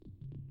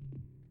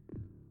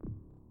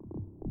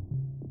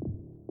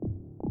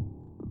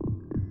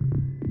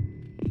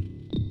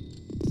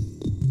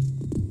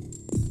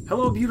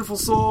Hello, beautiful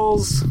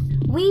souls!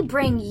 We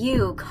bring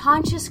you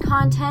conscious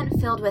content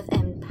filled with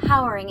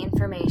empowering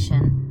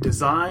information.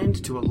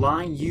 Designed to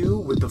align you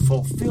with the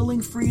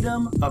fulfilling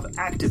freedom of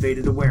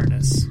activated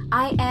awareness.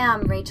 I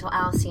am Rachel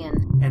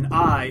Alcyon. And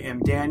I am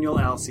Daniel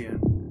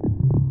Alcyon.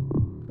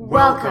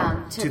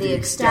 Welcome to the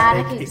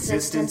Ecstatic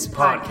Existence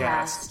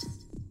Podcast.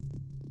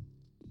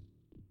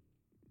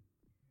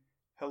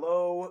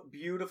 Hello,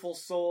 beautiful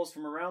souls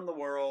from around the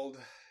world.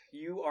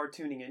 You are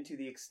tuning into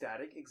the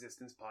Ecstatic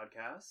Existence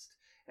Podcast.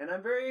 And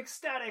I'm very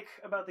ecstatic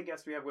about the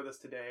guest we have with us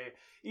today.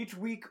 Each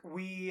week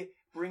we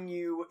bring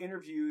you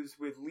interviews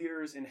with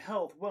leaders in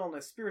health,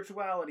 wellness,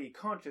 spirituality,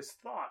 conscious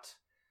thought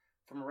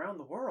from around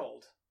the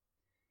world.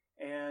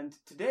 And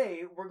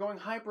today we're going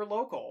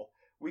hyper-local.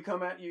 We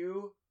come at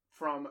you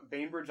from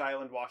Bainbridge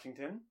Island,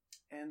 Washington.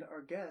 And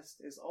our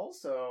guest is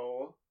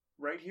also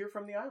right here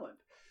from the island.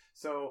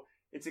 So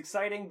it's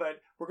exciting,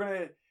 but we're going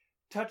to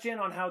touch in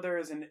on how there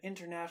is an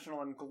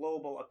international and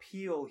global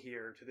appeal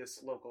here to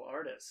this local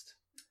artist.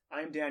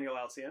 I'm Daniel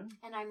Alcyon.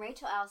 And I'm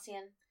Rachel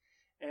Alcyon.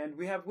 And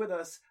we have with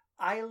us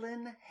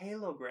Eileen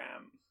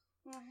Halogram.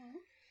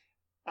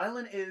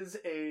 Eileen is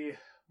a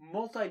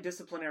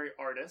multidisciplinary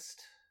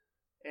artist,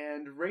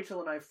 and Rachel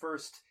and I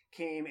first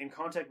came in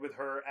contact with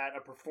her at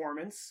a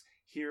performance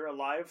here, a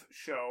live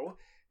show,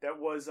 that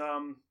was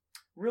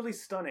really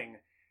stunning.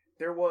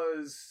 There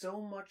was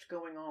so much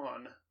going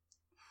on.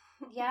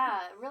 Yeah,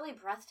 really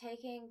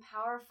breathtaking,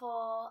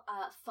 powerful,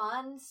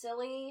 fun,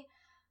 silly,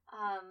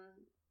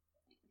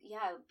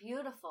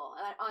 beautiful,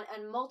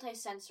 and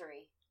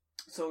multi-sensory.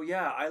 So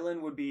yeah,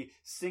 Eileen would be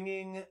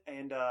singing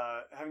and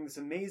having this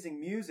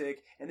amazing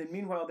music, and then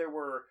meanwhile there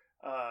were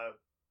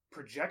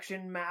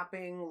projection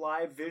mapping,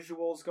 live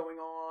visuals going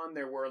on,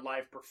 there were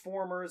live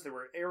performers, there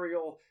were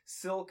aerial,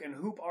 silk, and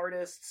hoop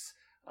artists,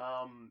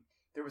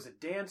 there was a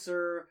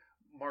dancer,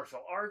 martial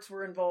arts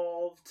were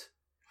involved.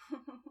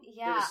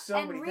 Yeah,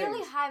 and really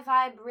things. High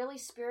vibe, really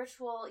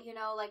spiritual,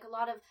 like a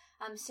lot of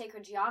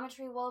sacred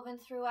geometry woven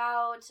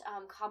throughout,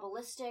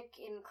 Kabbalistic,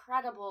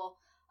 incredible,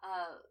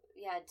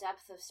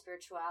 depth of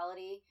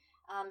spirituality.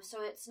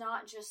 So it's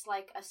not just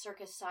like a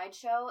circus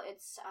sideshow,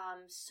 it's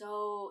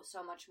so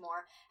much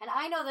more. And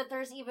I know that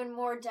there's even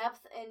more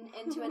depth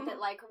into it that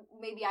like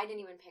maybe I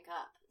didn't even pick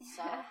up.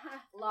 So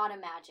a lot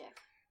of magic.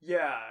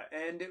 Yeah,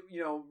 and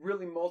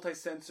really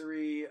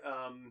multi-sensory.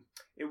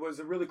 It was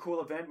a really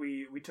cool event.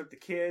 We took the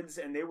kids,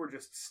 and they were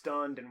just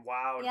stunned and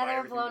wowed by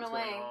everything that was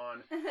going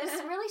on.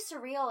 It's really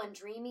surreal and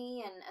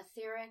dreamy and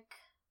etheric.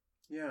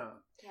 Yeah.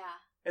 Yeah.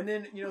 And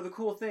then, the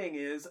cool thing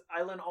is,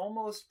 Eileen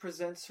almost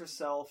presents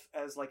herself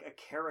as like a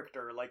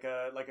character, like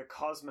a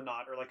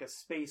cosmonaut or like a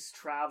space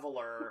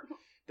traveler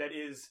that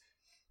is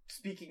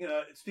speaking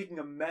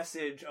a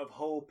message of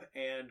hope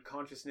and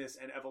consciousness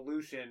and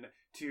evolution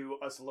to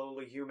us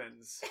lowly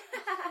humans.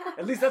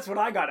 At least that's what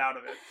I got out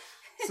of it.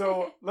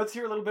 So let's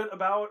hear a little bit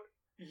about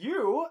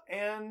you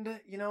and,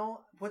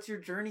 what's your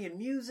journey in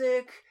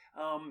music?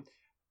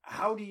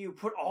 How do you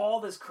put all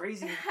this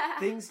crazy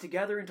things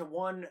together into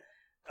one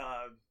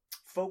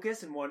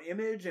focus and one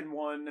image and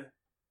one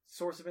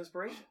source of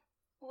inspiration?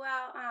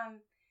 Well,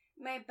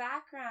 my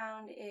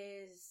background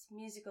is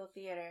musical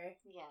theater.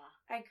 Yeah.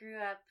 I grew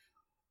up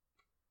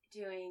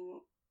doing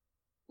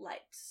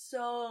like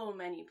so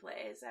many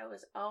plays. I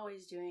was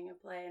always doing a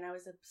play, and I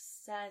was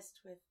obsessed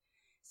with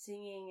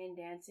singing and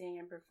dancing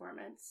and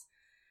performance.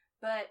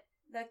 But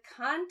the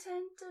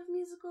content of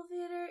musical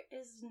theater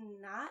is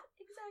not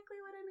exactly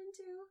what I'm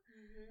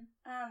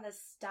into. The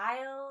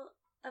style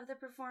of the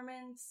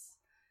performance,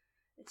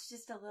 it's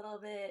just a little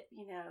bit,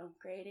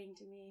 grating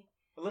to me.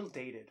 A little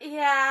dated.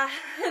 Yeah,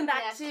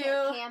 that too.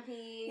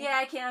 Campy.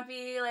 Yeah,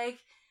 campy. Like,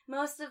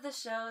 most of the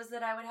shows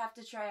that I would have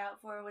to try out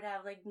for would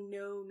have, like,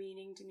 no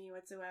meaning to me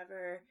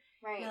whatsoever.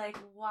 Right. You're like,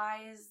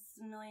 why is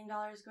 $1 million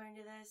going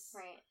to this?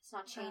 Right. It's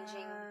not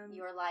changing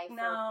your life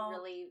no, or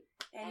really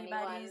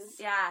anybody's. anyone's.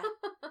 Yeah.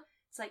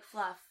 It's like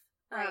fluff.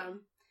 Right.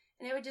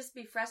 And it would just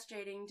be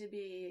frustrating to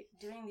be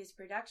doing these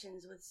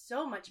productions with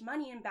so much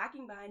money and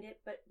backing behind it,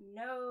 but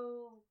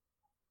no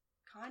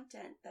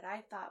content that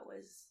I thought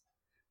was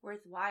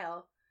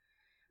worthwhile.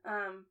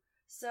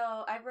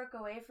 So I broke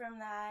away from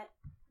that,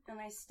 and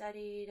I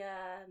studied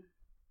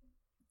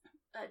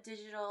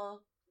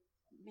digital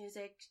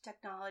music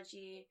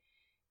technology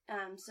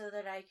so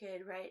that I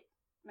could write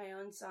my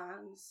own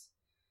songs.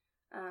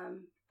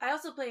 I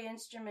also play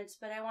instruments,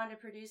 but I wanted to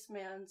produce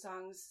my own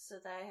songs so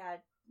that I had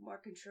more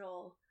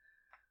control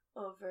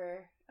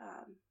over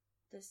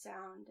the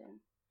sound and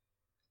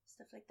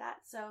stuff like that.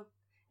 So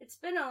it's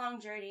been a long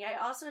journey.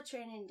 I also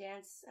train in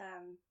dance.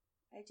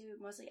 I do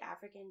mostly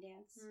African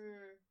dance.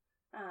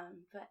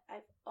 But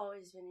I've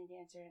always been a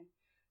dancer, and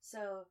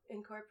so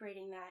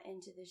incorporating that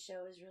into the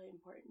show is really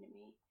important to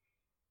me.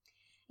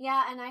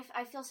 Yeah, and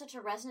I feel such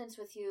a resonance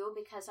with you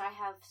because I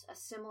have a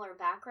similar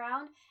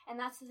background, and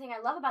that's the thing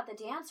I love about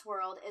the dance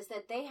world is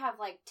that they have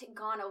like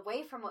gone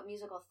away from what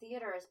musical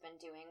theater has been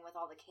doing with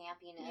all the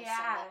campiness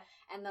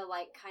and the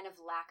like kind of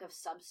lack of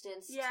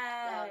substance,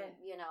 Yeah.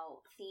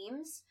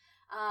 themes.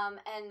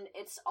 And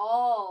it's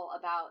all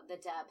about the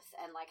depth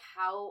and like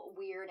how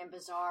weird and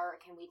bizarre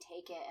can we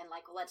take it, and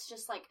like let's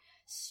just like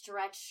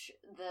stretch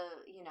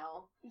the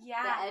the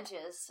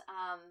edges.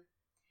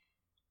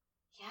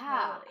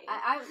 Yeah,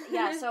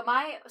 totally.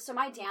 So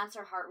my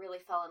dancer heart really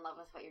fell in love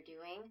with what you're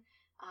doing,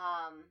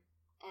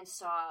 and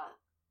saw,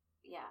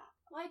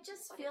 Well, I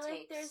just what feel it like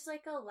takes. there's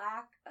like a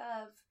lack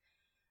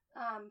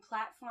of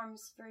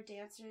platforms for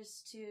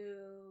dancers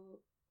to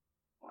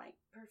like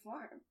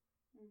perform.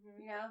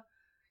 Mm-hmm. You know,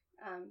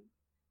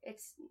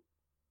 it's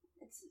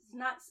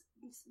not,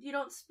 you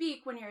don't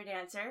speak when you're a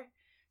dancer,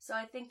 so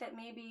I think that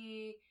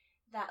maybe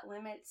that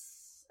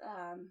limits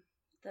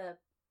the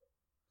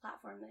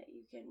platform that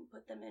you can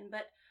put them in.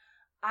 But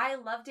I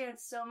love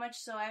dance so much,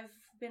 so I've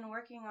been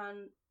working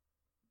on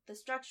the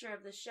structure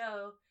of the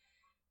show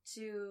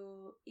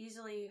to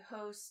easily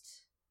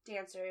host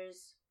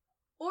dancers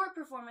or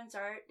performance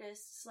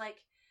artists. Like,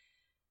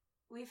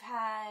 we've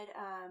had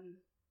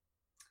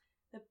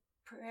the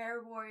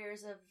prayer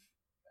warriors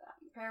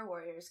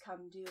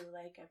come do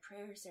like a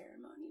prayer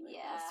ceremony with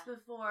us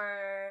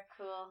before.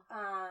 Cool.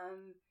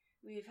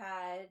 We've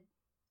had,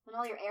 and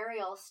all your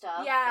aerial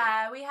stuff.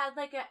 yeah, we had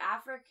like an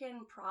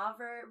African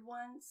proverb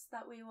once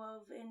that we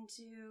wove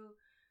into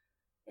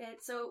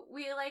it. So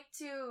we like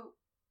to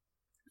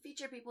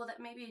feature people that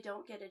maybe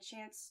don't get a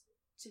chance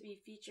to be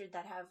featured,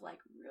 that have like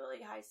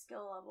really high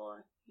skill level,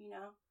 you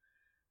know.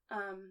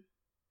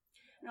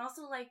 And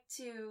also like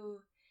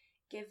to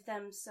give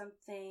them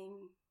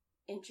something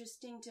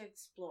interesting to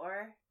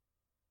explore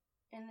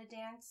in the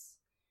dance,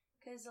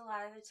 because a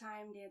lot of the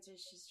time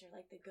dancers just are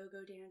like the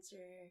go-go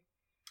dancer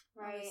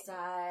on the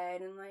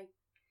side, and like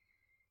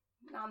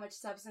not much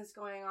substance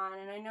going on.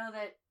 And I know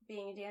that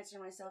being a dancer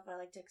myself, I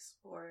like to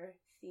explore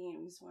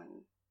themes when,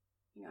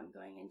 you know, I'm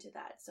going into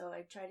that. So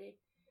I try to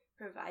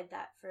provide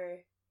that for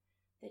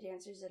the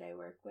dancers that I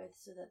work with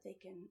so that they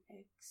can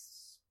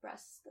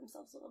express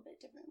themselves a little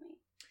bit differently.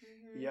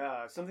 Mm-hmm.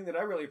 Yeah, something that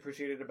I really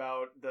appreciated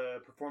about the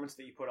performance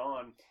that you put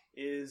on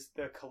is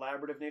the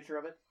collaborative nature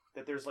of it.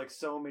 That there's like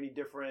so many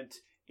different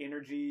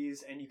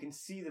energies, and you can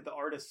see that the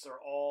artists are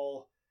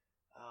all,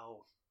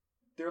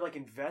 they're like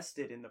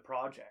invested in the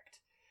project.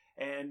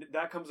 And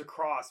that comes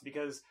across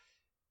because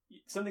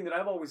something that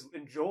I've always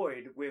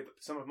enjoyed with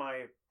some of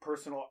my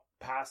personal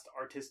past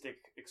artistic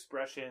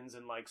expressions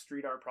and like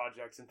street art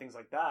projects and things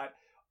like that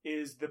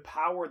is the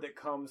power that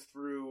comes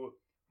through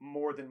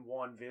more than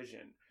one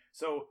vision.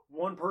 So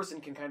one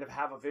person can kind of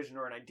have a vision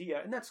or an idea,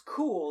 and that's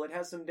cool. It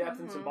has some depth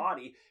and some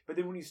body. But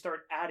then when you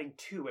start adding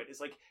to it, it's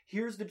like,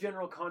 here's the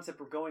general concept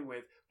we're going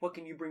with. What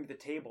can you bring to the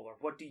table? Or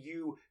what do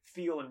you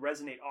feel and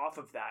resonate off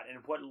of that?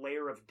 And what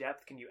layer of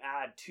depth can you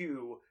add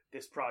to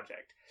this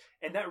project?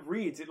 And that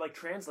reads, it like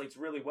translates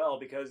really well,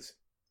 because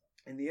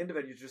in the end of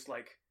it, you're just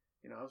like,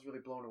 you know, I was really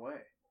blown away.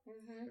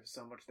 Mm-hmm. There's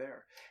so much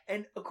there.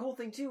 And a cool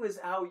thing too is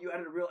how you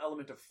added a real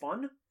element of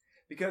fun.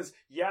 Because,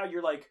 yeah,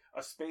 you're like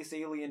a space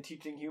alien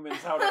teaching humans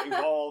how to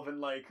evolve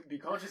and like be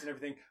conscious and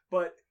everything,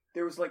 but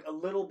there was like a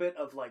little bit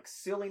of like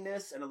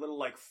silliness and a little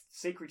like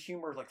sacred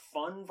humor, like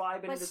fun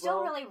vibe in it as well. But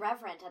still really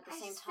reverent at the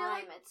same time.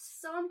 Like it's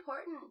so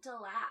important to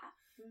laugh.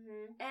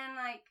 Mm-hmm. And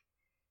like,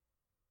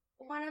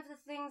 one of the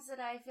things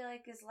that I feel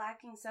like is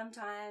lacking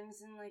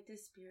sometimes in like the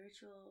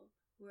spiritual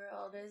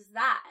world is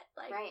that,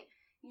 like,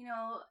 you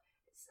know,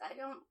 I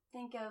don't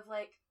think of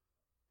like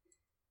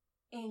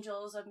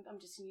angels, I'm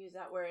just gonna use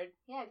that word.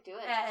 Yeah, do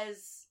it.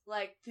 As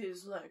like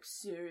these like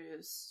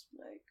serious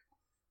like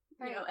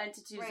you know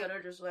entities that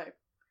are just like,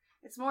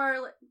 it's more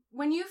like,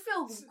 when you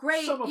feel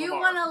great, you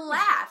want to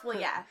laugh. Well,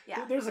 yeah.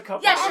 There's a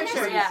couple. Yeah, of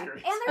sure, yeah. And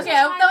there's okay,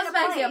 a time that was and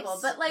my place. example.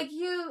 But like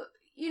you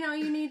know,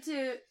 you need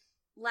to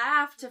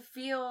laugh to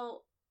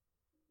feel,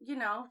 you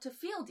know, to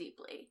feel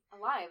deeply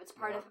alive. It's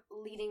part of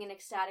leading an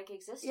ecstatic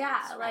existence.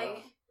 Yeah, right?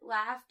 like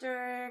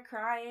laughter,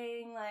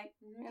 crying, like,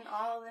 and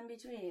all in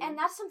between. And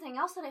that's something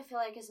else that I feel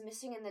like is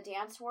missing in the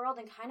dance world,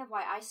 and kind of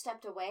why I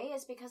stepped away,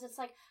 is because it's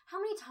like, how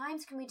many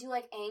times can we do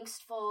like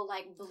angstful,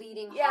 like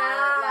bleeding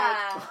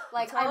heart,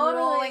 like totally. I'm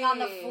rolling on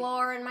the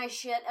floor and my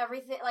shit,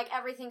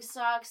 everything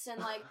sucks,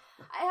 and like,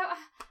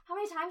 how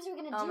many times are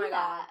we gonna do that?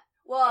 God.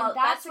 Well, and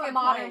that's what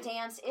modern point.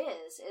 dance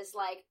is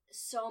like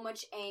so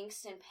much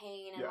angst and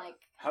pain and like.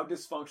 How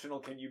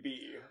dysfunctional can you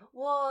be?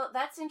 Well,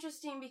 that's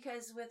interesting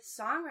because with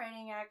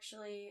songwriting,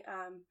 actually,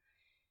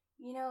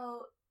 you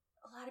know,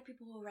 a lot of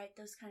people will write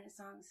those kind of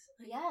songs.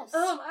 Like, yes.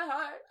 Oh, my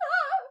heart.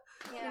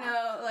 Ah! Yeah. You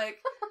know,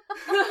 like,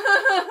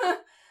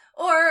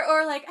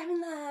 or like, I'm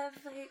in love.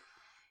 Like,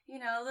 you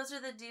know, those are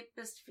the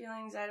deepest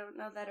feelings, I don't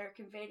know, that are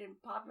conveyed in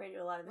pop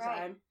radio a lot of the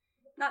time.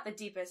 Not the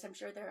deepest, I'm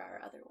sure there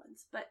are other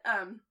ones. But,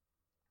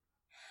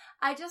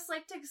 I just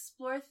like to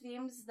explore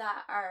themes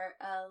that are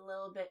a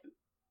little bit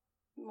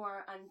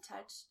more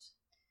untouched,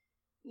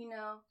 you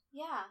know?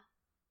 Yeah.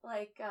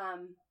 Like,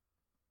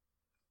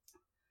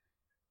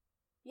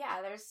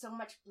 yeah, there's so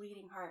much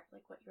bleeding heart,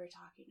 like what you were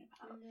talking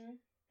about. Mm-hmm.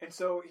 And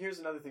so here's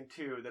another thing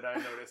too that I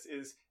noticed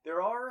is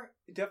there are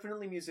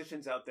definitely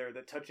musicians out there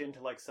that touch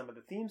into like some of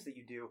the themes that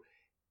you do.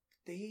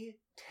 They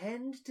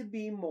tend to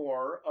be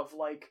more of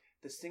like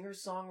the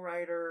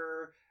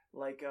singer-songwriter,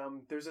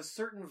 there's a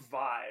certain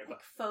vibe.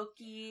 Like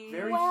folky.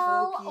 Very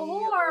well, folky,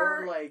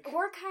 or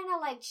or kind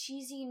of like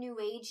cheesy, new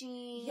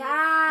agey.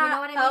 Yeah. You know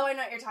what I mean? Oh, I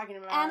know what you're talking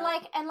about.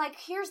 And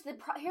here's the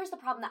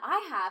problem that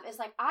I have is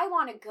like I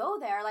want to go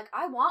there. Like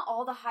I want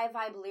all the high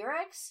vibe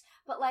lyrics,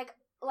 but like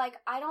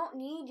I don't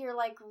need your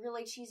like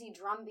really cheesy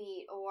drum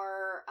beat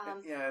or I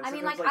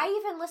mean like I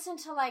even listen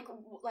to like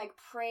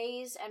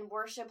praise and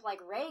worship like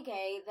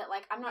reggae that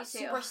like I'm not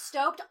super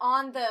stoked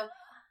on the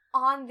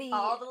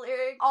all the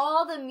lyrics,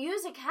 all the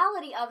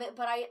musicality of it,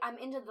 but I'm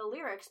into the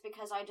lyrics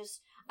because I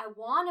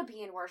want to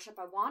be in worship,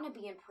 I want to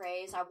be in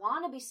praise, I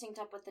want to be synced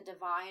up with the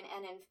divine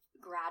and in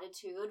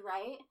gratitude,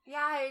 right?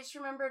 Yeah, I just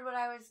remembered what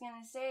I was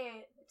gonna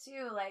say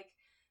too. Like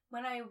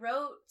when I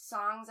wrote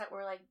songs that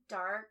were like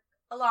dark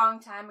a long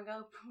time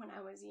ago, when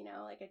I was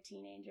like a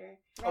teenager.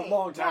 Right. A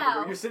long time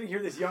ago. You're sitting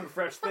here, this young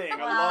fresh thing.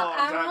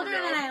 I'm older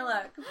than I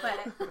look,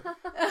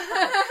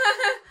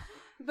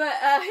 but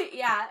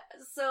yeah.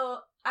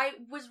 So I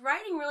was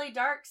writing really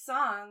dark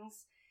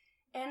songs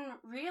and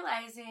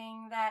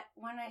realizing that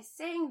when I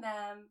sang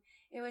them,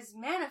 it was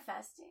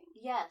manifesting.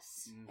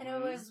 Yes. Mm-hmm. And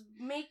it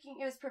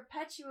was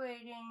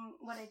perpetuating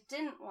what I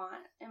didn't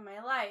want in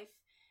my life.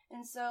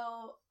 And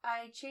so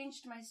I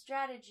changed my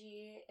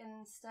strategy.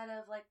 Instead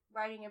of like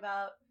writing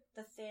about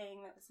the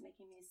thing that was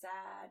making me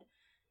sad,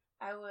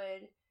 I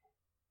would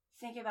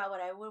think about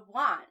what I would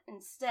want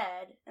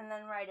instead and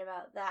then write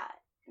about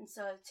that. And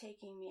so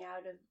taking me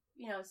out of,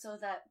 so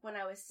that when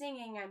I was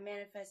singing, I'm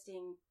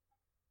manifesting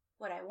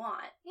what I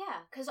want.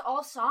 Yeah, because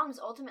all songs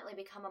ultimately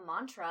become a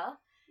mantra.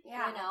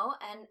 Yeah.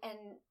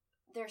 And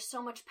there's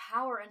so much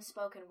power in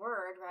spoken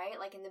word, right?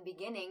 Like in the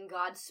beginning,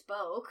 God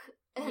spoke.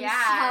 And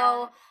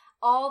so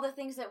all the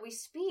things that we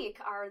speak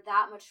are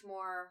that much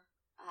more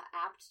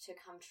apt to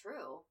come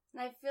true.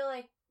 And I feel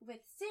like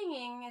with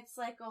singing, it's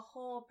like a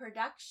whole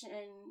production,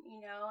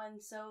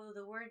 and so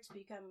the words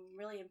become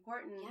really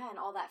important. Yeah, and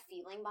all that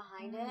feeling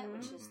behind it,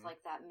 which is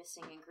like that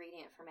missing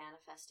ingredient for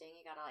manifesting.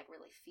 You gotta like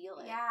really feel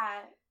it.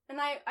 Yeah, and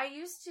I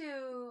used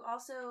to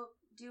also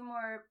do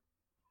more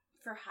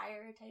for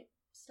hire type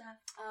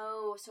stuff.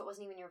 Oh, so it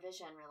wasn't even your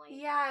vision,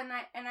 really. Yeah,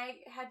 and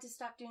I had to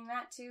stop doing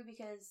that too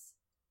because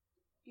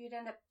you'd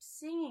end up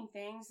singing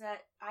things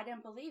that I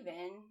didn't believe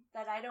in,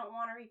 that I don't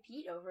want to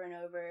repeat over and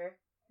over.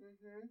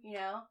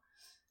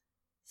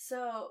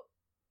 So,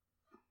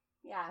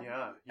 yeah.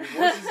 Yeah,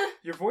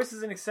 your voice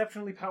is an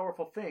exceptionally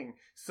powerful thing.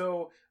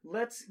 So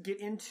let's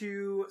get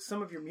into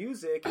some of your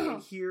music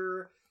and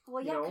hear,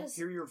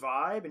 hear your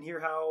vibe and hear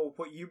how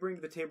what you bring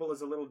to the table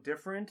is a little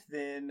different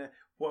than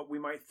what we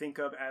might think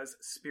of as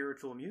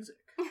spiritual music.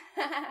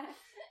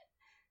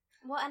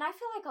 Well, and I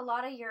feel like a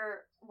lot of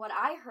what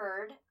I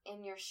heard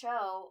in your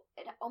show,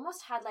 it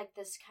almost had like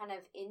this kind of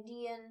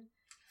Indian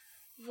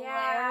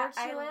flair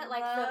to it,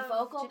 like the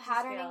vocal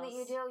patterning that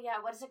you do. Yeah,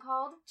 what is it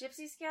called?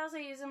 Gypsy scales. I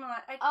use them a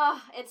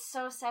lot. It's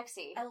so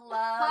sexy. I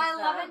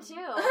love it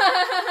too.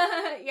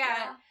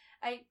 Yeah,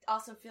 I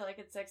also feel like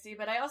it's sexy,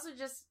 but I also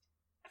just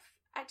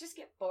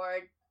get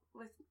bored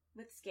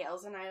with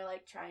scales, and I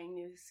like trying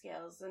new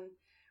scales. And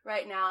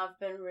right now, I've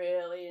been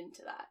really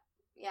into that.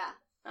 Yeah.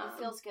 It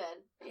feels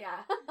good.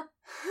 Yeah.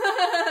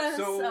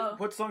 So,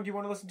 what song do you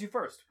want to listen to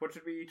first? What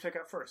should we check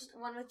out first?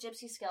 One with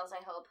gypsy scales,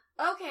 I hope.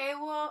 Okay,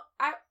 well,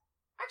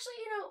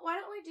 why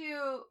don't we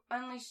do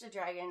Unleash the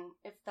Dragon,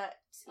 if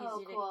that's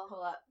easy to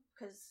pull up,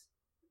 because...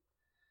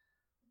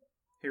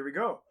 Here we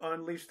go.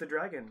 Unleash the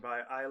Dragon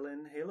by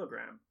Island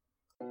Halogram.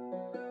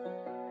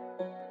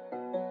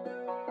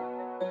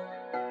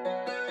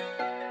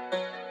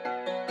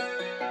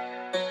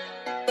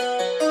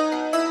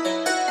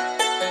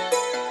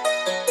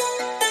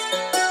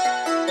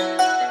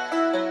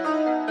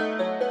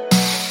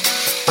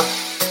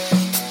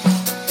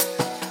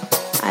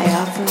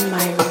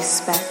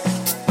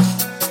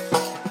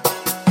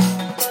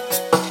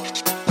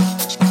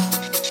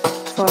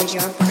 For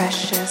your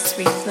precious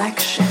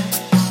reflection,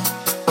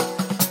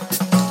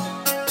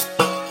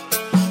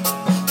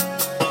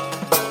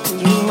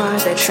 you are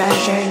the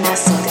treasure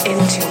nestled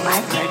into my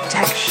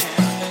protection.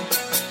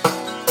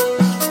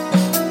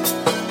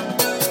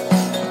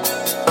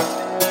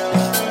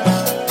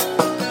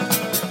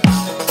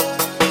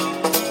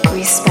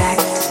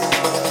 Respect,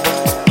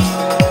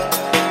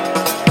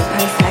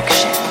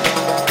 perfection,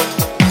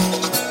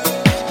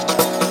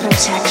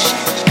 protection.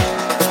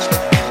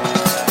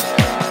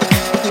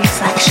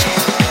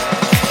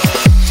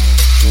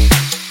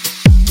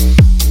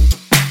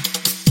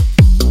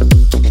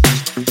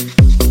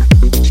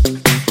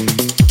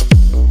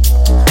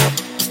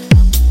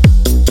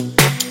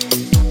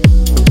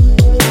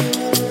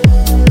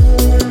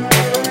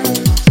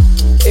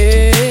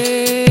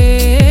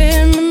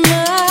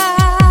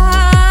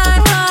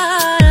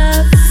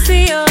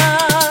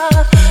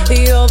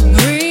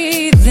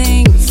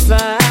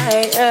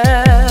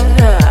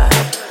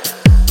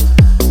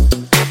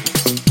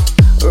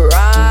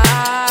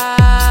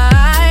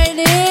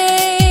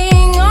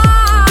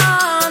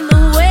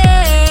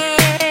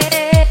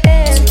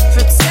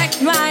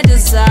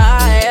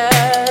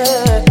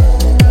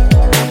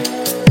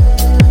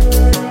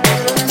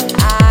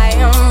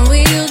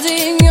 Wielding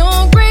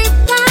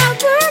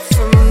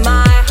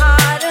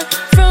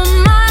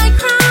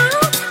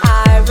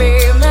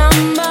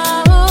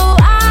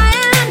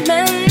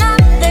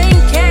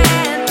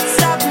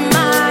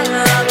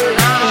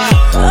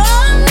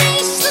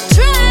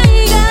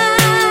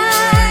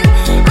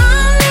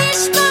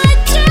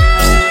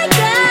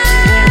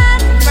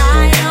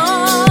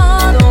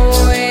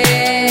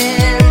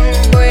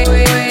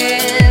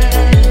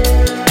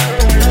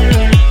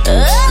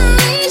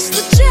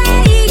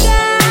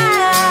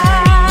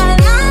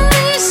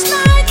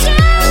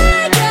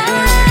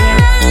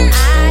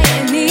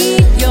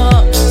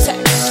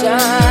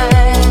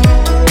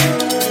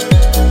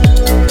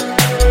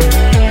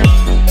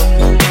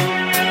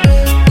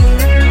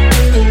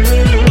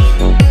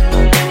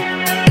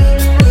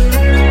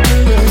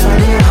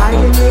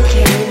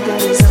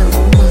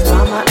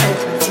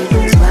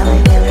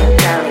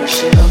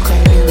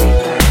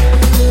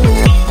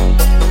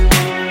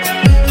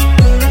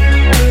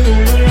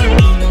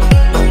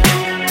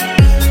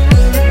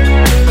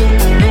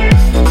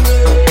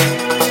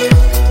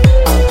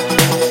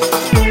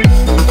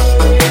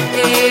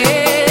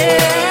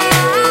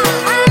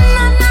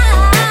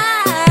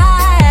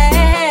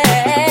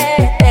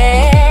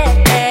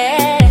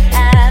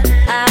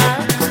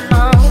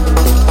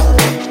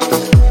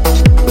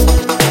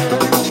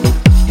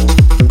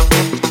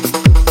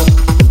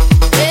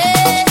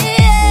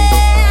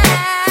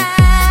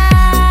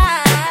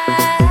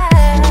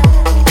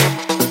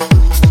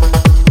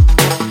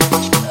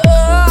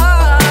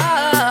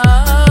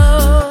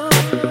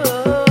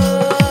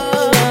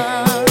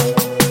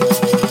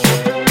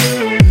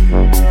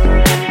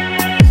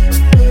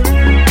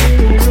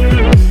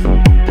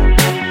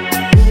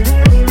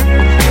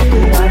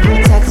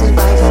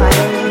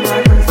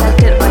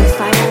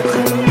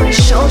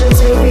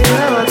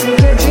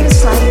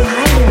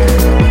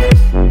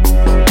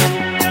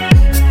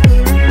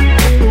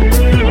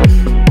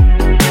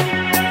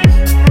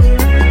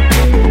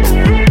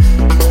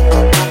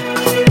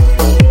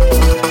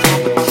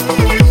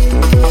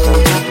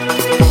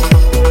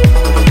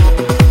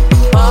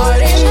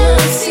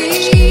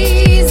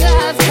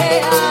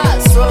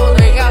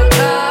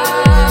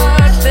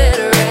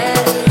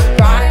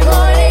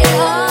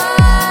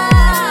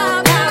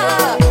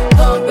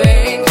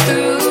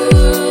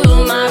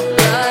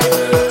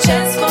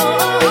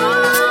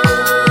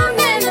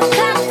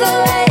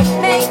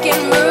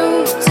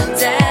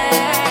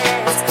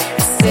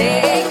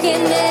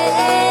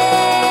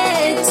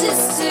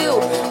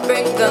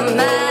the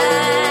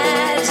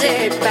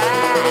magic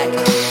back.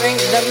 Bring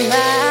the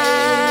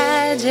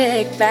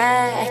magic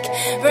back.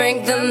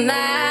 Bring the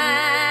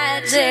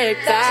magic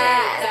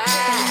back.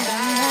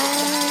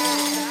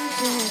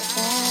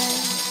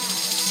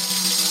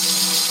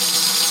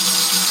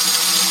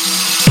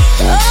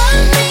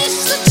 Unleash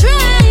the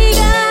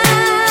dragon.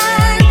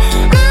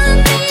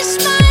 Unleash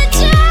my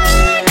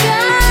dragon.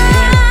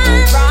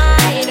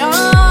 Ride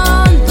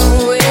on the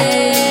wind.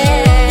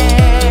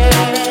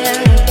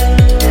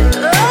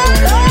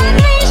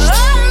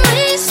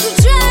 Unleash the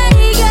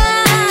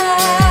dragon.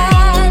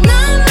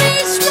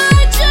 Unleash my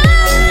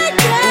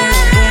dragon.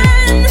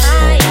 I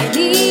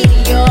need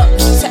your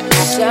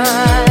protection.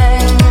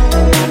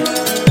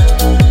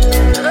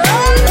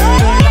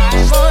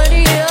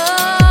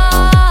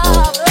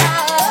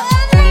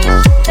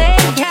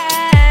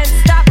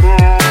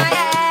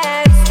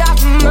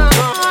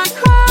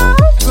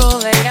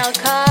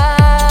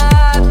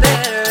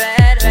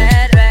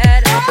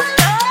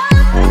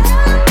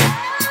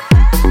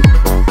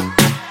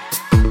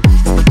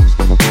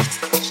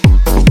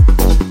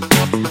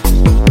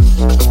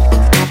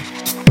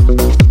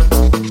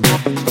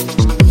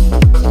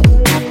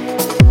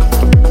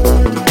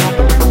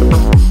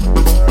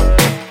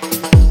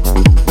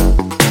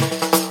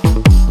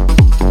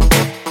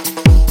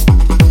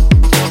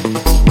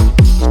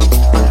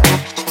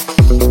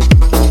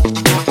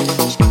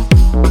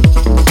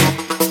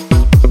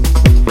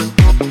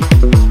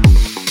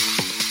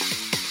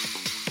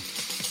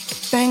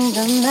 Bring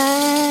the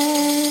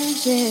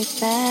magic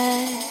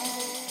back.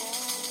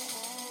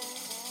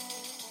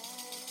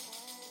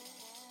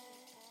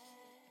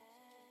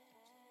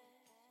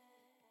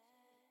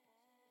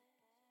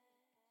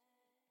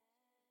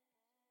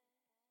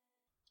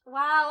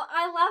 Wow,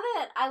 I love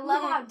it. I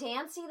love how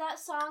dancey that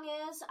song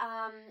is.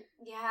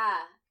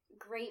 Yeah,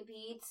 great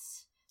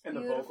beats, And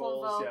the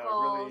beautiful vocals, yeah,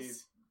 really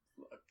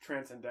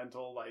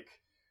transcendental. Like,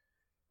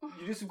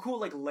 you do some cool,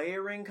 like,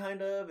 layering,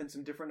 kind of, and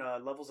some different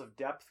levels of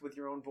depth with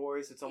your own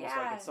voice. It's almost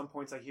like Yeah. at some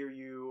points I hear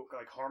you,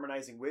 like,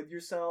 harmonizing with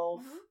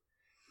yourself.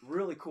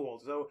 Really cool.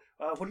 So,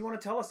 what do you want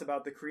to tell us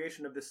about the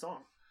creation of this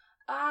song?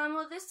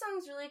 Well, this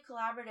song's really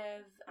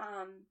collaborative.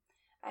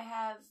 I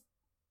have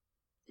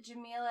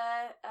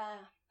Jamila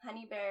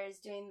Honey Bear is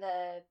doing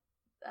the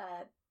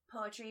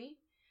poetry,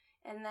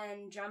 and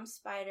then Drum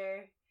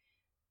Spider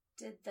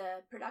did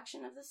the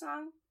production of the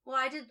song. Well,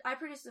 I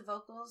produced the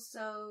vocals,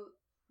 so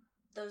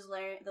the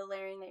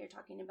layering that you're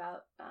talking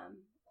about,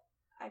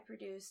 I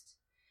produced.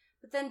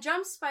 But then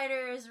Drum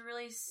Spider is a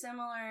really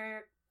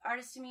similar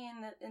artist to me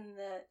in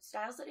the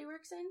styles that he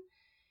works in.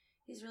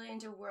 He's really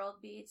into world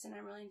beats, and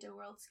I'm really into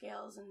world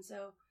scales, and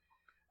so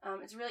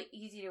it's really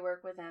easy to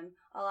work with him.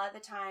 A lot of the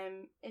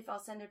time, if I'll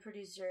send a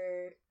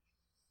producer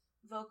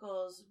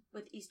vocals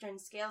with Eastern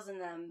scales in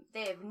them,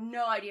 they have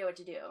no idea what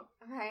to do.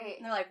 Right.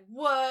 And they're like,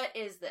 "What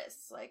is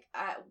this? Like,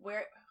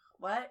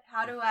 what?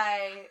 How do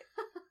I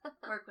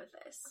work with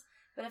this?"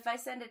 But if I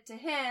send it to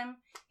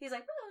him, he's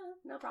like, "Oh,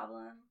 no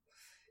problem."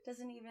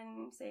 Doesn't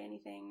even say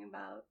anything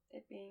about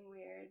it being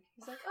weird.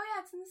 He's like, "Oh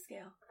yeah, it's in the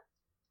scale.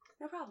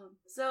 No problem."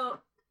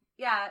 So,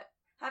 yeah,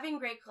 having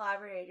great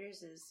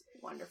collaborators is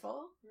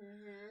wonderful.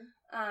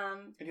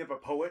 And you have a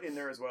poet in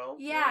there as well?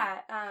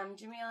 Yeah,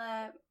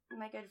 Jamila,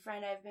 my good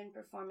friend, I've been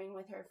performing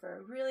with her for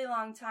a really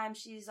long time.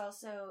 She's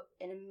also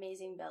an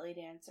amazing belly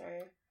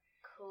dancer.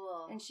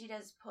 Cool. And she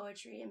does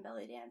poetry and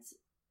belly dance,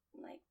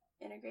 like,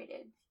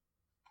 integrated.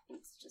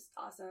 It's just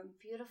awesome.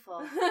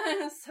 Beautiful.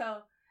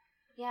 So,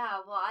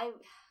 yeah, well, I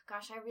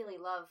really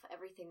love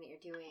everything that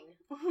you're doing.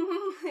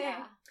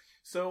 Yeah.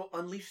 So,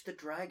 Unleash the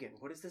Dragon.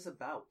 What is this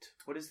about?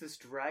 What is this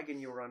dragon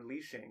you're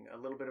unleashing? A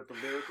little bit of the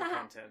lyrical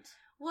content.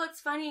 Well,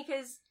 it's funny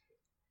because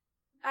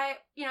I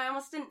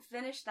almost didn't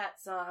finish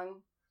that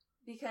song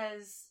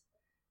because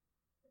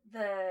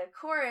the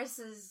chorus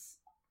is,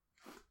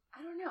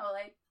 I don't know,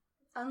 like,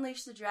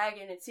 Unleash the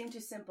Dragon. It seemed too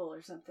simple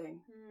or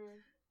something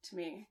to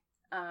me.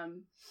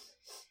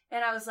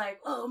 And I was like,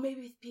 oh,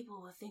 maybe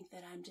people will think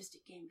that I'm just a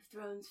Game of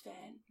Thrones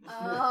fan.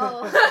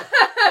 Oh.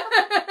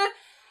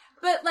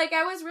 But, like,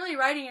 I was really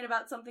writing it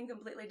about something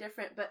completely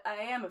different, but I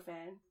am a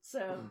fan,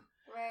 so.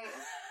 Right.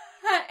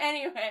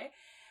 Anyway,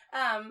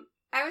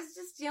 I was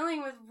just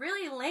dealing with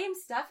really lame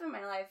stuff in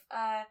my life.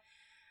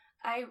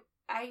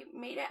 I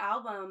made an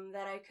album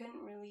that I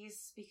couldn't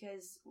release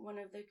because one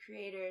of the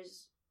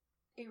creators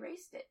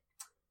erased it.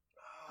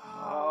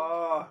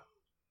 Oh.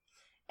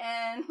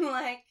 And,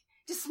 like,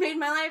 just made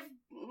my life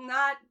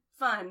not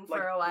fun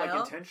for a while. Like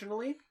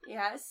intentionally?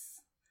 Yes.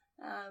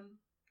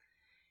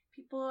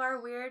 People are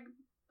weird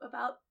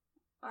about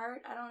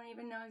art. I don't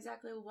even know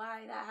exactly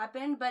why that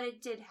happened, but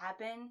it did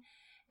happen.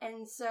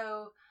 And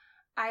so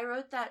I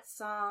wrote that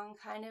song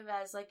kind of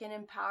as, like, an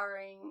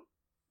empowering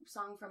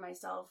song for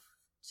myself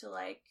to,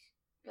 like,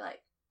 be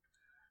like,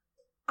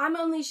 I'm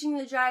unleashing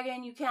the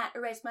dragon. You can't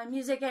erase my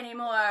music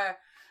anymore.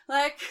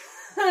 Like,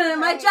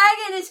 my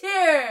dragon is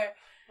here.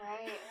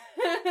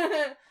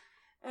 Right.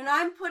 And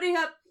I'm putting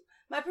up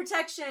my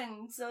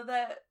protection so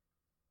that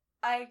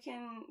I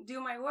can do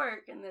my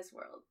work in this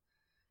world.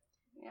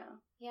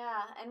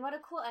 Yeah, and what a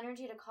cool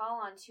energy to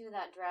call on, too,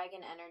 that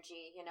dragon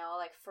energy,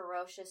 like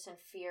ferocious and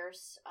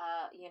fierce,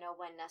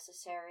 when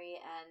necessary,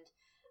 and,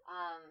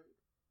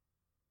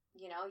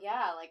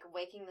 like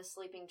waking the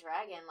sleeping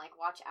dragon, like,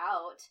 watch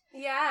out.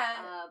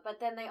 Yeah. But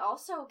then they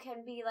also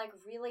can be, like,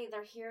 really,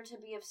 they're here to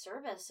be of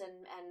service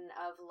and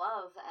of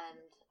love and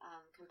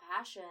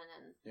compassion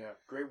and... Yeah,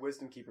 great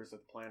wisdom keepers of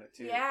the planet,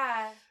 too.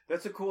 Yeah.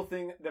 That's a cool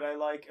thing that I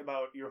like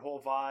about your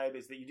whole vibe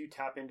is that you do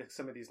tap into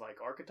some of these, like,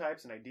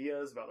 archetypes and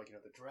ideas about, like,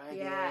 the dragon.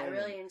 Yeah,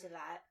 really into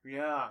that.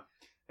 Yeah.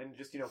 And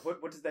just,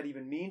 what does that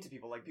even mean to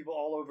people? Like, people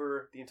all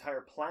over the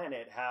entire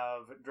planet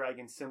have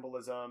dragon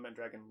symbolism and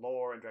dragon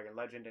lore and dragon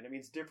legend, and it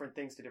means different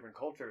things to different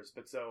cultures.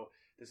 But so,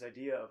 this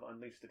idea of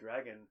Unleash the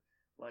Dragon,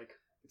 like,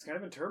 it's kind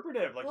of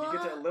interpretive. Like, you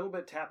get to a little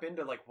bit tap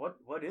into, like,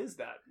 what is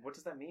that? What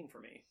does that mean for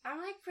me? I'm,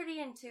 like, pretty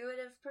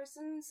intuitive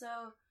person,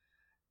 so,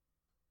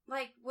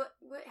 like, what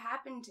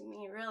happened to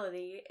me,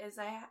 really, is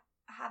I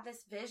had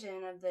this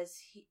vision of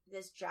this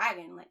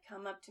dragon, like,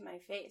 come up to my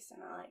face,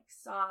 and I, like,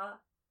 saw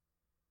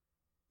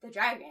the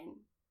dragon,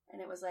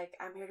 and it was like,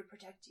 I'm here to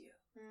protect you.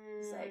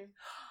 It's like,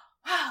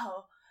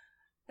 wow!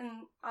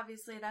 And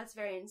obviously that's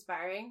very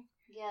inspiring.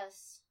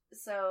 Yes.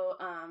 So,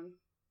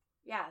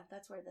 yeah,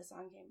 that's where the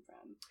song came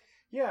from.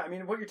 Yeah, I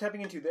mean, what you're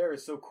tapping into there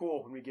is so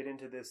cool when we get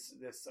into this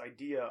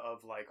idea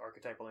of, like,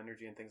 archetypal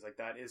energy and things like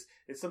that.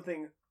 It's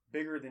something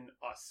bigger than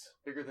us,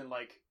 bigger than,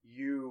 like,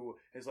 you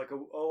as, like,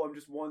 I'm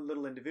just one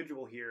little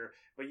individual here,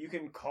 but you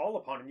can call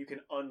upon and you can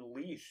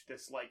unleash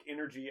this, like,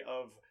 energy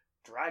of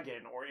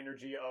dragon or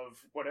energy of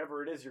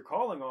whatever it is you're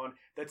calling on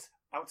that's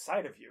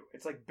outside of you.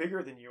 It's, like,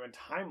 bigger than you and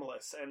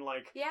timeless and,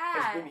 like,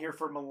 has been here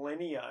for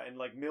millennia and,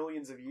 like,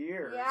 millions of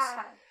years.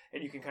 Yeah.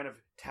 And you can kind of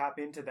tap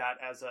into that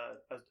as a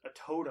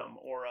totem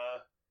or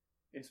a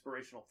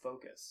inspirational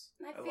focus.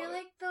 I feel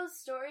like those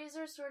stories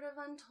are sort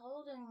of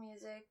untold in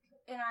music,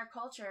 in our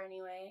culture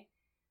anyway.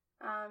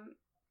 And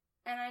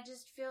I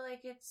just feel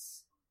like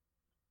it's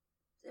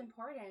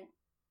important,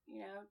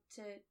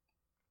 to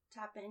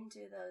tap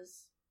into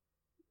those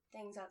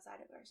things outside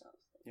of ourselves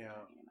that we're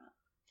talking about.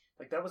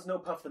 Like, that was no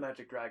Puff the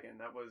Magic Dragon.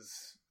 That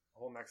was a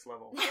whole next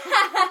level.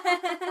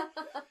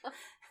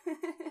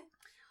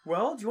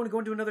 Well, do you want to go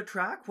into another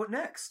track? What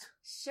next?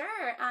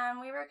 Sure.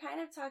 We were kind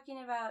of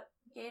talking about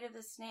Gate of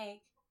the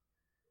Snake.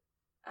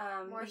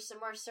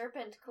 More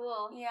serpent,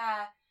 cool.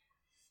 Yeah.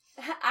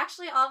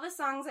 Actually, all the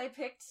songs I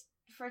picked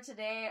for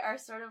today are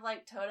sort of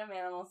like totem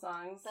animal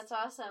songs. That's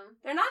awesome.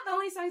 They're not the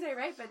only songs I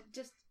write, but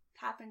just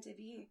happen to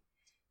be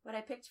what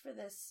I picked for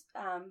this.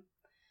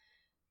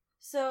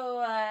 So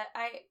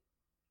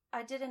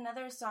I did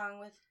another song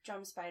with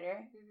Drum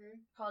Spider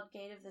called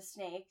Gate of the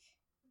Snake,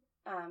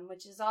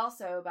 which is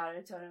also about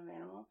a totem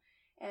animal.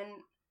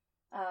 And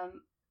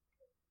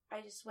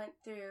I just went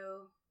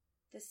through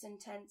this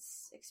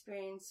intense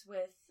experience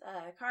with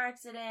a car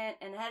accident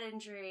and head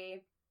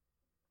injury,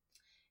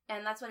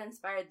 and that's what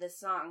inspired this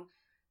song.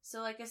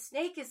 So, like, a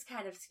snake is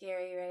kind of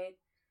scary, right?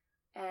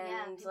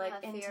 And,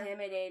 like,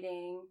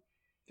 intimidating.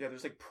 Yeah,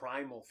 there's, like,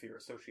 primal fear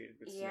associated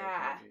with snake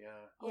energy,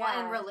 Well,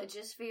 and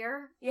religious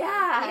fear.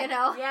 Yeah.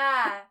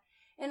 Yeah.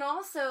 And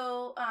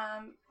also,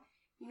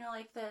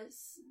 like the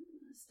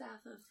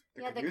staff of...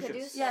 The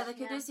Caduceus. Yeah, the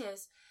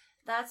Caduceus.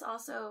 That's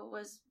also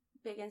was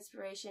big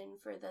inspiration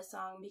for the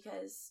song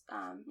because,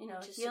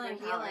 just healing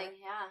power.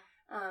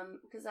 Yeah.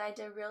 Because I had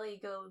to really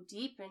go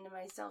deep into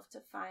myself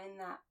to find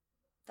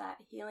that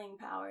healing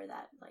power,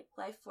 that, like,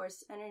 life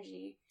force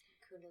energy.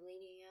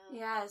 Kundalini,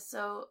 Yeah,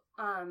 so,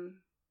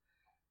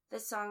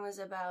 this song was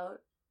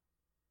about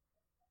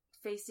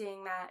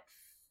facing that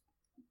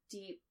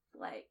deep,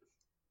 like,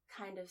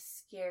 kind of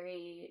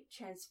scary,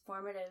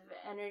 transformative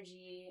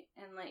energy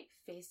and, like,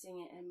 facing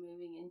it and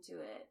moving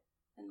into it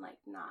and, like,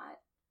 not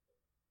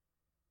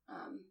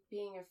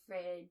being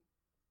afraid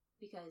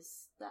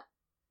because that,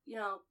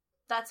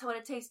 that's what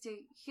it takes to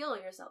heal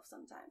yourself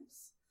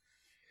sometimes.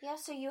 Yeah,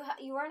 so you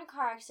were in a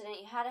car accident,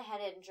 you had a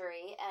head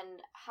injury,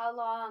 and how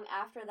long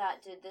after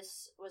that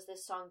was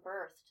this song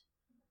birthed?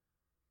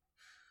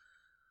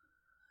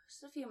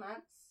 Just a few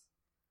months.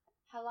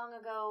 How long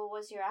ago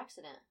was your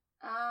accident?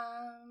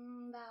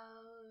 About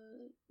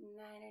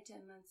 9 or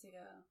 10 months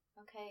ago.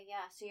 Okay,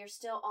 yeah. So you're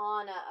still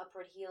on a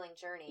upward healing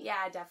journey.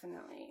 Yeah,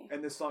 definitely.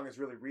 And this song is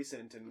really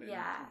recent and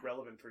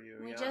relevant for you.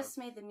 We just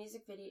made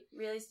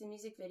released the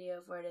music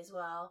video for it as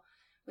well,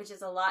 which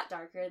is a lot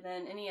darker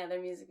than any other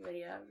music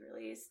video I've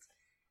released,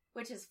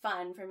 which is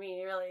fun for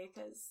me, really,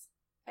 because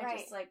I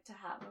just like to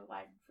have a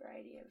wide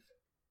variety of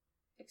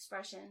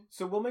expression.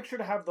 So we'll make sure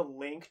to have the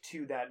link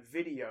to that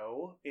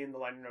video in the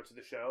liner notes of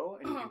the show,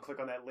 and you can click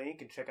on that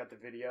link and check out the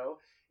video.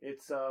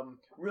 It's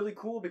really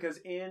cool because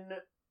in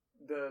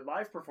the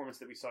live performance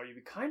that we saw, you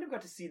kind of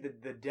got to see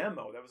the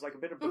demo. That was like a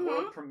bit of the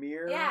world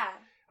premiere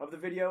of the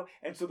video,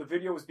 and so the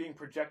video was being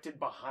projected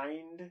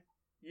behind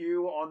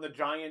you on the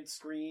giant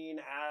screen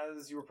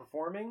as you were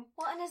performing.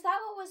 Well, and is that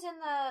what was in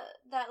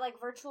that like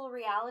virtual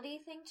reality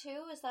thing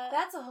too? Is that...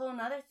 That's a whole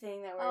nother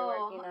thing that we're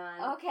working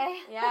on. Okay.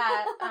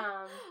 Yeah.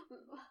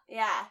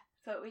 Yeah.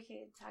 but we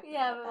could talk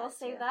Yeah, about but we'll that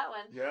save too. that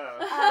one. Yeah.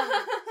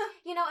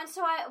 You know, and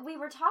so we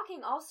were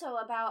talking also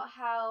about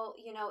how,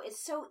 you know,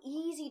 it's so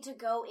easy to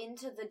go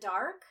into the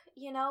dark,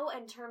 you know,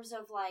 in terms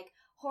of like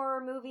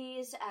horror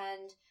movies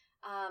and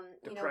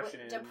you know,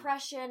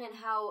 depression and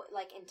how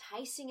like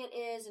enticing it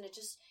is, and it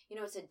just, you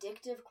know, it's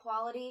addictive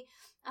quality.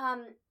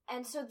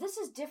 And so this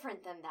is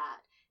different than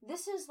that.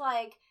 This is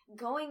like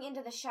going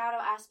into the shadow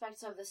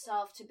aspects of the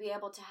self to be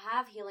able to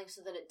have healing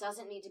so that it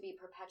doesn't need to be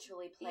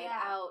perpetually played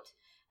out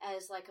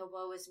as like a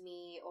woe is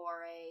me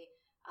or a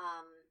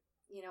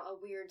you know, a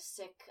weird,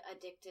 sick,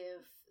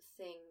 addictive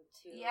thing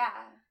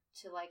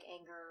to like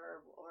anger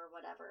or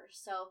whatever.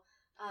 So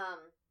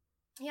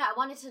yeah, I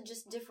wanted to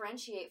just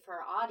differentiate for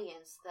our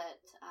audience that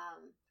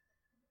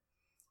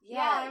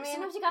I mean,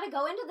 sometimes you got to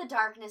go into the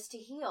darkness to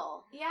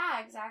heal. Yeah,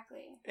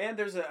 exactly. And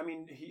there's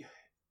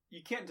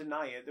you can't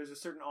deny it. There's a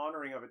certain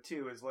honoring of it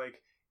too. Is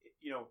like,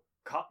 you know,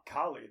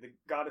 Kali, the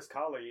goddess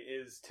Kali,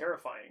 is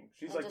terrifying.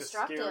 She's like the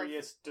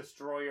scariest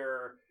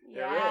destroyer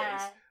there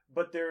is.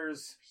 But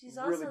there's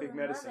really big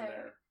medicine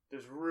there.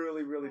 There's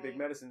really, really big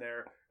medicine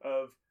there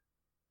of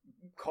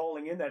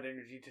calling in that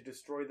energy to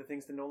destroy the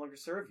things that no longer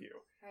serve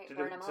you. Right,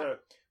 to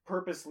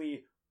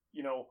purposely,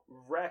 you know,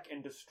 wreck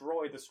and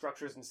destroy the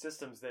structures and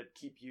systems that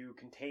keep you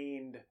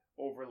contained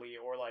overly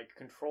or like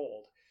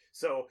controlled.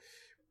 So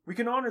we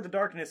can honor the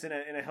darkness in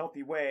a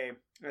healthy way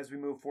as we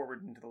move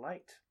forward into the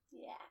light.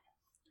 Yeah.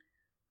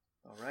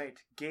 All right.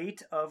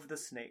 Gate of the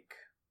Snake.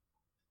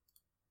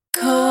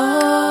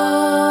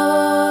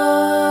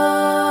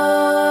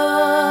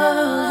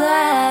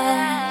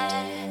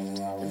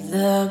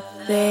 The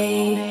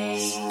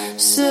base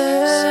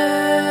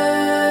servant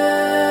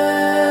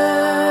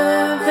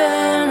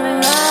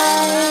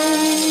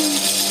light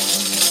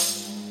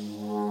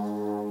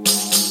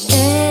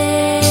energy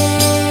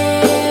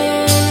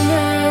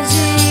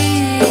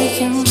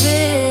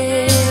conviction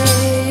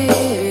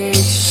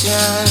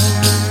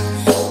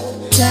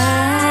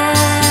dancing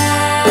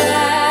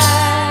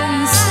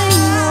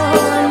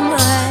on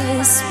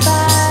my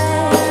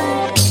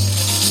spine.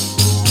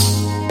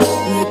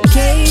 The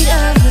gate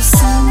of the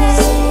snake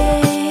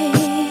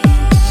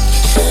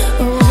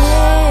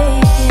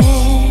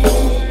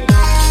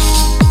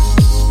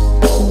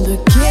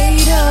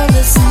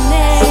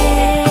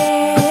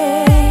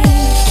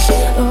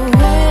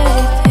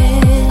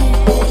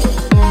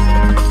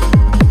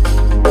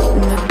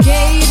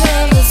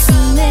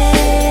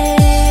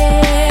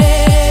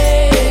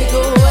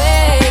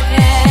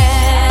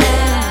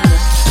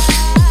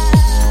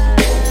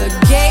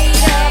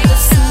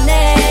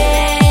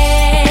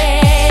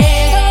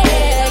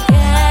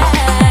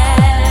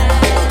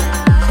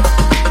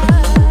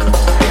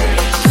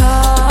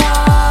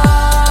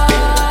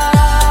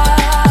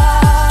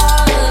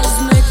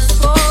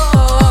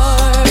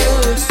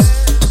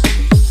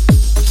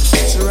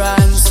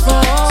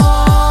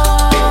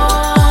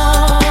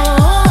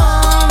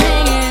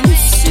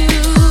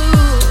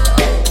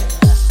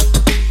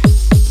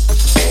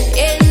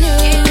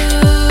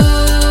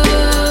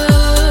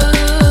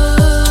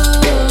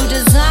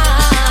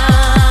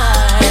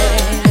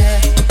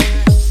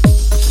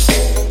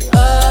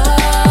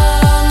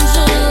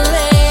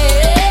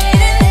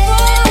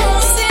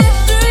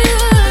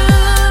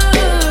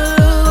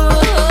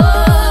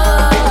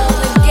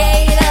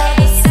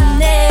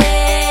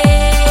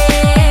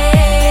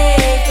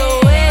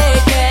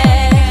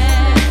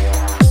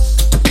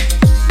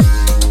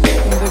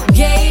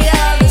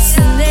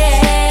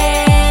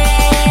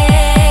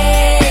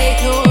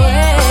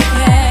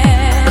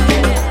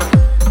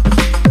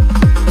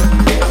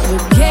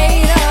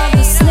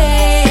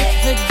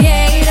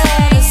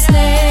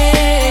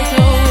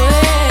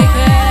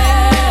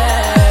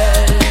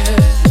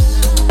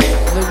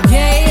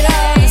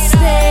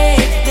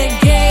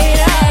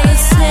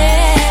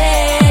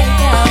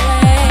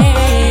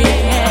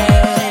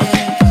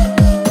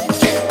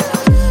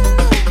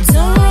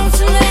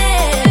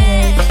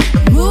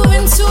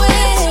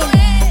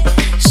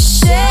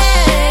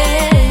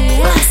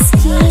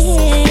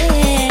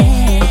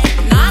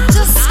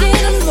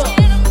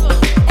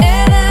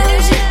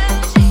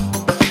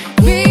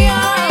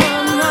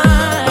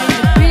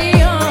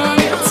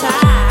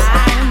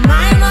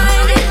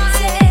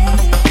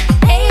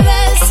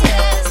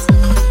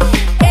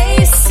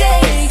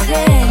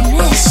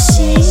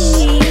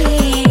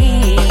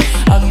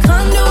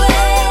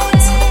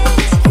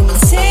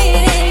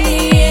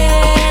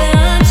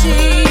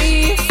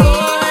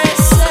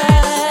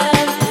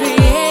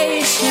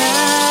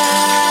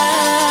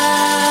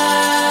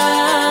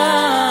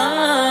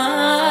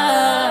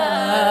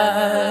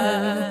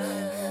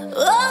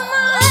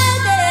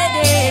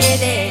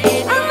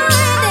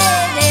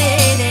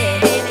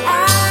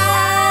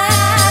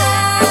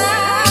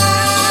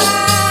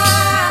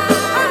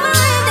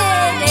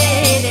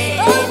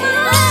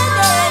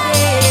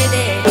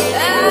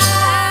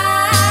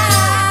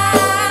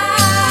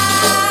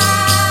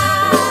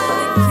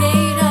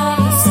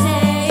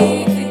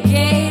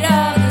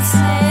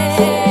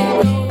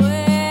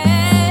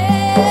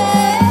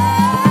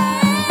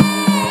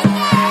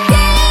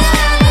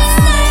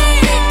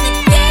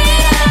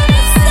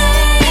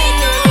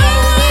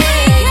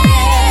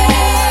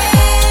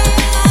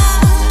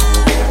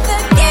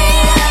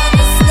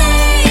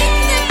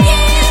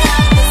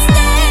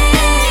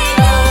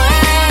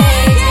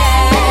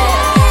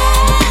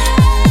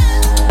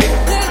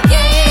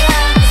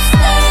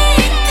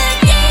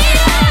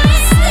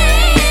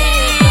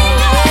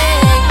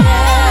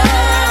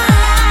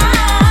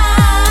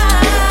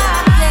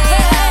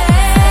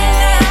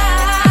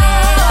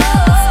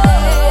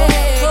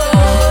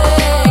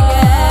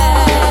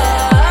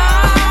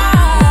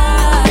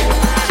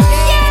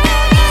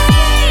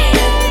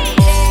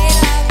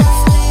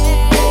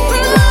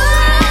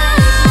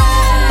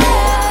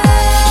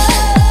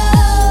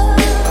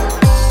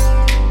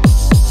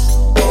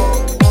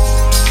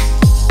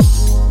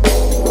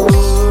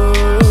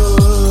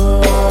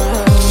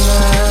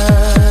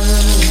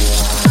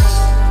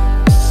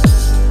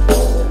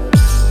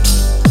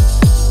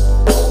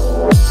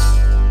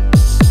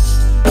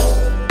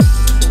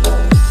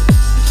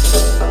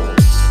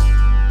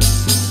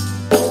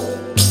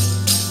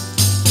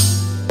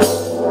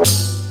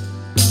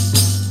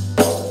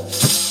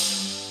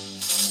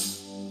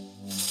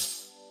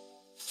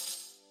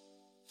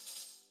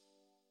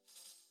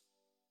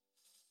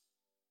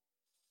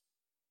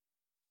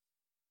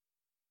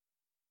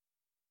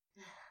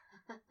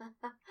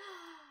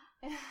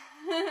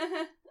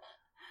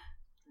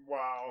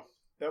Wow,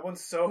 that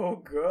one's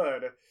so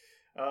good.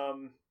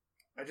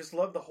 I just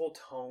love the whole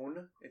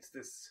tone. It's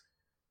this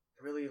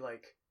really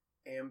like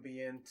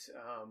ambient.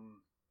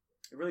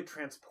 It really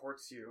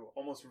transports you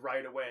almost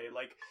right away.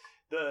 Like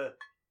the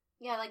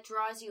Yeah, like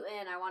draws you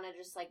in. I want to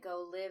just like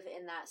go live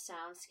in that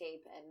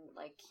soundscape and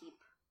like keep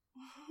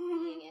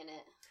being in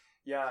it.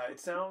 yeah, it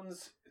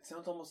sounds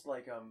almost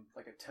like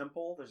a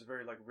temple. There's a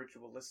very like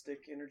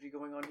ritualistic energy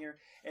going on here,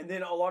 and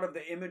then a lot of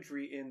the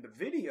imagery in the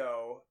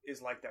video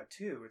is like that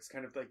too. It's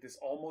kind of like this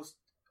almost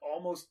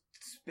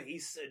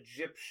space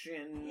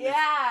Egyptian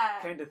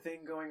kind of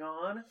thing going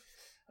on.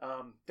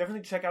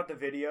 Definitely check out the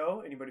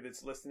video, anybody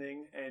that's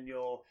listening, and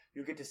you'll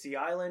get to see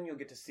Island. You'll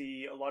get to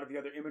see a lot of the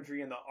other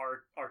imagery and the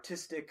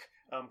artistic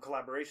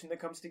collaboration that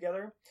comes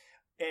together.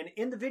 And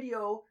in the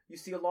video, you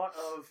see a lot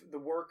of the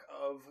work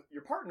of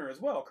your partner as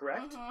well,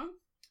 correct? Mm-hmm.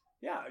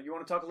 Yeah, you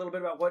want to talk a little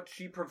bit about what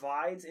she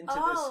provides into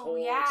this whole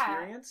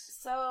experience?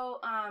 So,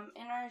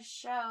 in our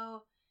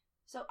show,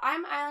 so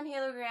I'm Island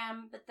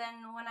Halogram, but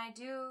then when I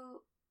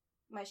do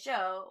my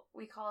show,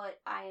 we call it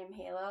I Am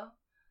Halo.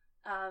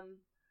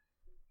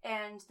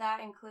 And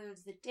that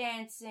includes the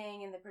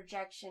dancing and the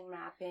projection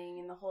mapping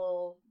and the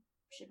whole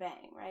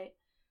shebang, right?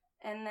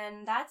 And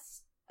then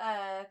that's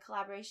a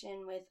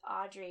collaboration with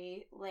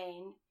Audrey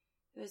Lane,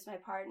 who's my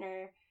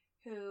partner,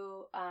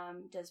 who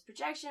does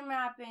projection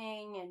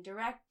mapping and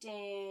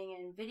directing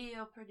and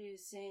video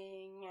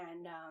producing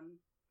and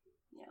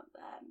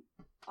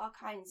all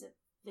kinds of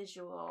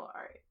visual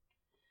art.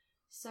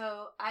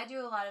 So I do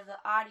a lot of the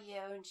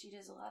audio and she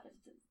does a lot of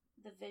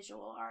the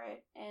visual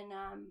art, and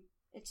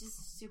it's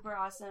just super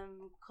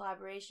awesome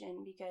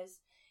collaboration because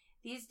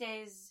these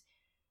days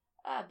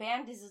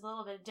band is a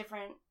little bit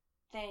different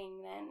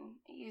thing than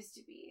it used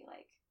to be.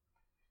 Like,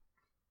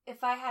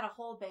 if I had a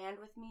whole band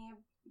with me,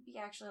 it'd be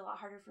actually a lot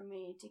harder for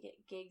me to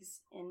get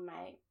gigs in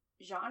my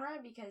genre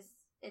because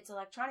it's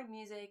electronic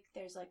music.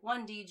 There's like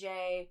one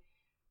DJ,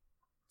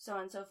 so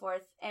on and so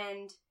forth,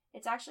 and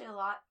it's actually a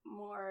lot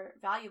more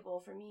valuable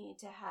for me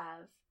to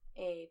have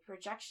a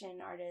projection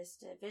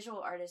artist, a visual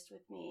artist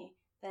with me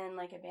than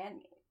like a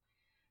bandmate.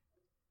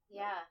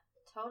 Yeah,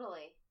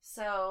 totally.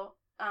 So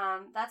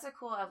that's a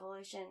cool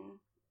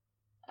evolution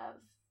of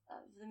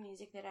the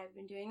music that I've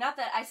been doing. Not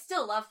that I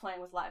still love playing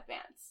with live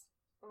bands.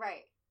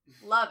 Right.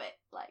 Love it.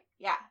 Like,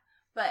 yeah.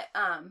 But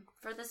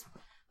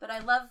but I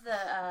love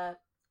the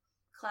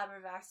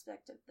collaborative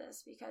aspect of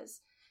this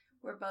because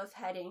we're both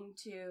heading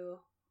to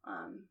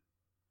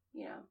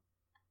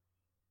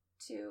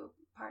to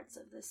parts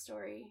of the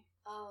story.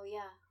 Oh,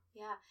 yeah.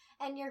 Yeah.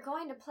 And you're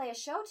going to play a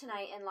show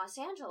tonight in Los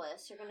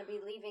Angeles. You're going to be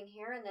leaving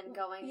here and then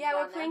going Yeah,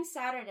 down we're playing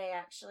Saturday,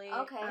 actually.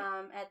 Okay.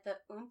 At the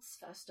Unz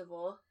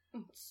Festival.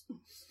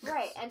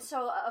 Right. And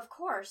so, of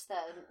course,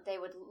 then they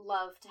would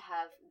love to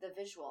have the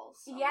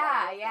visuals.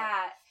 Yeah.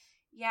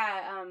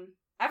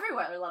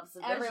 Everyone loves the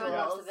visuals. Everyone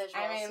loves the visuals,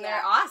 I mean, yeah.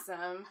 they're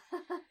awesome.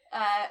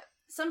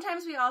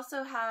 Sometimes we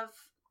also have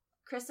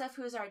Christoph,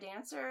 who's our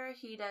dancer.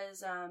 He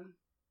does,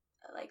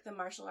 like, the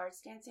martial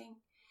arts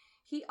dancing.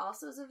 He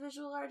also is a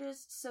visual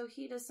artist, so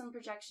he does some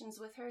projections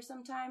with her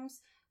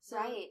sometimes. So,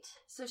 right.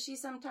 So she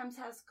sometimes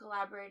has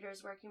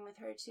collaborators working with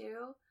her,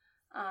 too.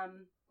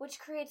 Which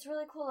creates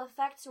really cool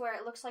effects where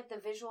it looks like the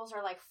visuals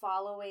are, like,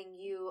 following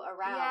you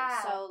around.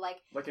 Yeah. So,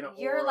 like an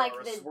you're aura like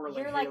or a the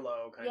swirling you're like,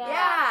 halo kind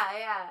yeah. of.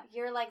 Yeah.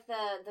 You're like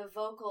the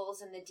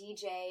vocals and the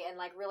DJ and,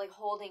 like, really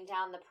holding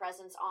down the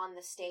presence on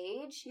the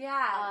stage.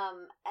 Yeah.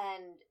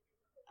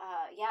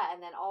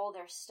 And then all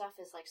their stuff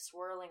is, like,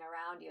 swirling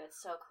around you.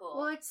 It's so cool.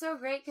 Well, it's so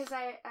great because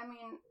I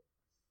mean,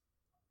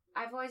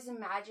 I've always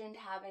imagined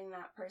having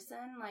that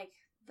person, like,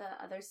 the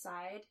other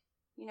side,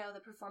 the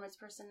performance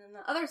person and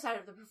the other side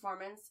of the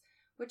performance,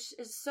 which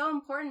is so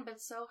important but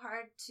so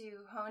hard to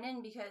hone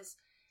in because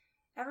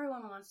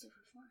everyone wants to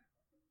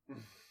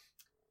perform.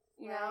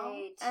 You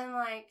know? And,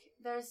 like,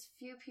 there's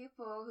few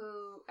people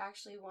who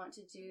actually want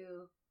to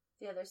do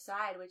the other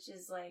side, which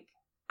is, like,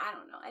 I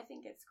don't know, I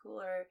think it's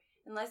cooler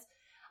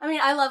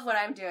I love what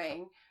I'm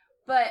doing,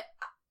 but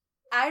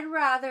I'd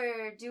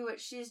rather do what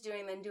she's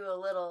doing than do a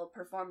little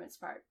performance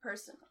part,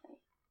 personally.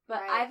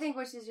 But right. I think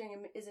what she's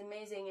doing is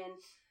amazing, and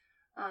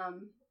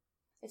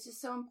it's just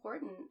so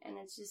important, and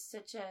it's just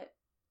such a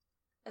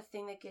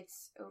thing that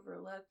gets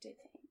overlooked, I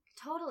think.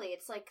 Totally.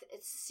 It's like,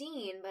 it's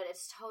seen, but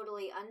it's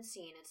totally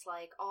unseen. It's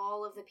like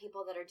all of the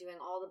people that are doing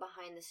all the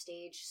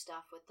behind-the-stage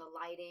stuff with the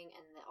lighting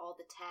and all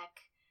the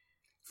tech.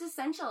 It's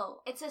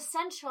essential. It's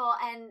essential,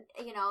 and,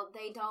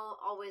 they don't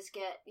always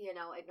get,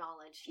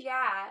 acknowledged.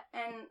 Yeah,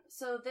 and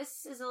so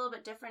this is a little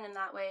bit different in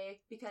that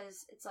way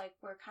because it's like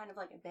we're kind of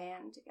like a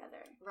band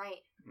together.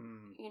 Right.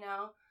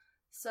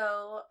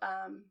 So,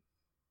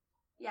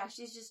 yeah,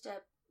 she's just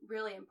a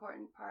really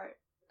important part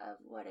of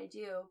what I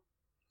do.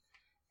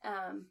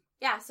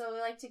 Yeah, so we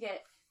like to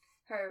get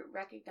her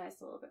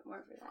recognized a little bit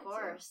more for that.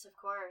 Of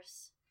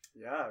course.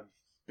 Yeah,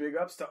 big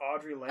ups to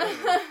Audrey Lane.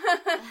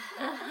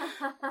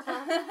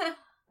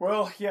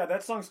 Well, yeah,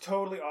 that song's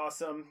totally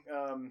awesome.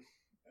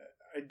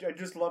 I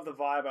just love the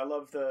vibe. I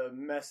love the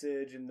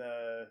message and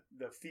the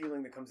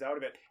feeling that comes out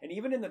of it. And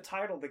even in the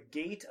title, The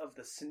Gate of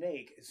the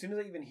Snake, as soon as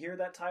I even hear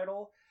that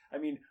title, I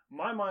mean,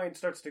 my mind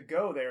starts to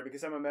go there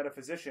because I'm a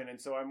metaphysician,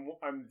 and so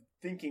I'm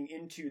thinking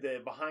into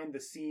the behind the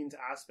scenes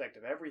aspect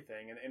of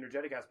everything and the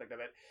energetic aspect of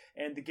it.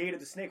 And the Gate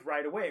of the Snake,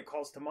 right away, it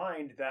calls to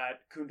mind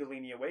that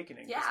Kundalini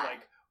awakening, this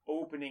like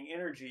opening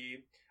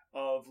energy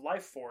of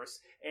life force.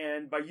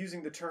 And by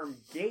using the term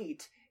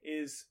gate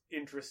is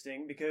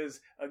interesting because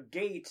a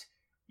gate,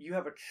 you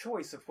have a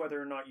choice of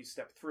whether or not you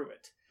step through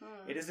it.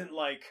 It isn't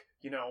like,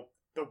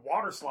 the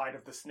water slide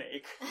of the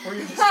snake where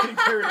you're just getting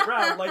carried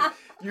around. Like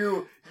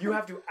you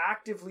have to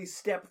actively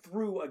step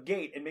through a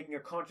gate and making a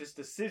conscious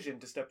decision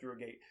to step through a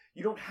gate.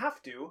 You don't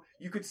have to.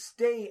 You could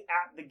stay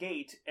at the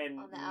gate and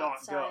On the not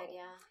outside, go.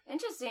 Yeah.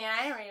 Interesting.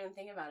 I didn't even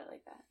think about it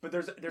like that. But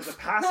there's a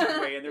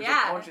passive way and there's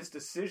Yeah. a conscious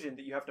decision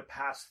that you have to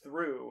pass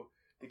through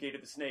the gate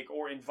of the snake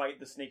or invite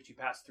the snake to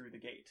pass through the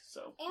gate.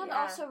 So And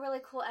also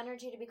really cool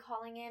energy to be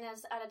calling in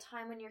as at a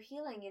time when you're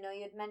healing. You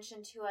had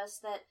mentioned to us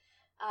that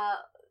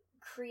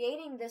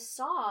creating this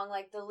song,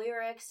 like the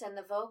lyrics and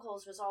the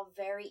vocals, was all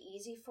very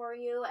easy for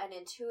you and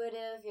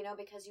intuitive,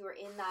 because you were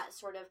in that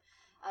sort of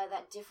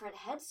that different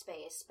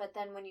headspace. But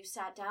then when you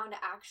sat down to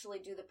actually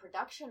do the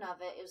production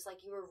of it, it was like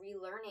you were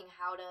relearning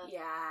how to.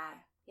 Yeah.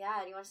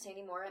 Do you want to say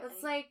any more?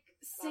 It's like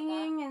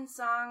singing and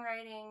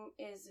songwriting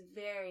is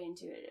very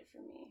intuitive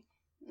for me.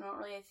 I don't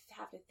really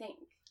have to think.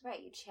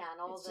 Right, you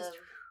channel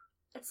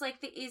It's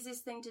like the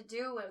easiest thing to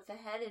do with a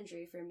head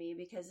injury for me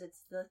because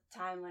it's the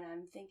time when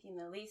I'm thinking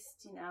the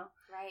least,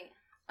 Right.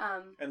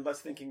 and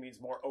less thinking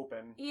means more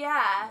open.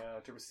 Yeah.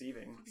 To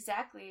receiving.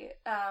 Exactly.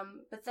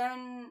 But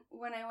then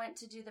when I went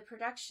to do the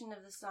production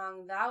of the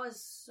song, that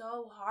was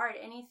so hard.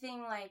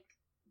 Anything like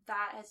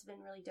that has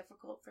been really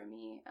difficult for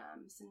me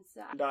since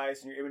that.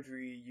 Dice in your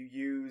imagery, you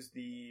use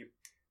the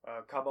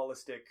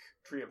Kabbalistic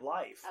tree of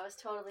life. I was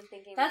totally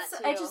thinking That's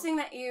that too. interesting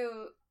that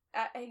you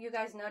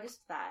guys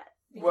noticed that.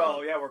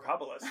 Well, yeah, we're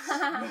Kabbalists.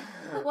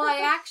 Well,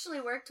 I actually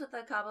worked with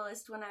a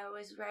Kabbalist when I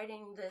was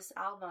writing this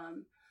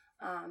album,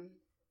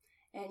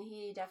 and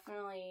he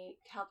definitely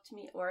helped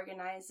me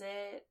organize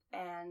it.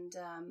 And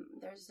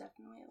there's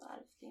definitely a lot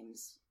of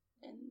themes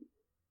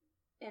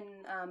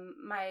in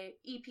my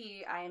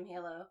EP, I Am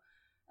Halo.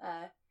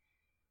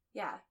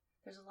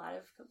 There's a lot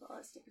of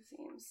Kabbalistic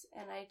themes,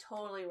 and I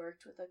totally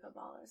worked with a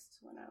Kabbalist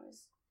when I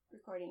was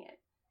recording it.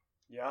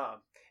 Yeah.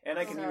 And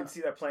I can even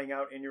see that playing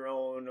out in your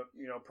own,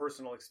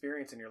 personal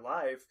experience in your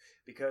life,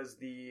 because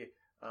the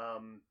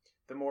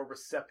more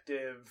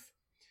receptive,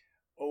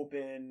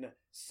 open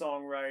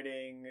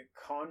songwriting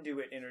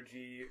conduit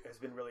energy has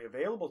been really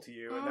available to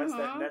you, and that's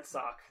that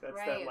Netzach. That's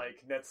that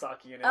like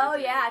Netzachian energy. Oh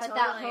yeah, but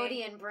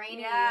totally. that Hodian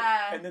brainy.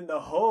 Yeah. And then the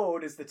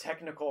Hode is the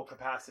technical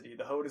capacity.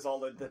 The Hode is all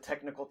the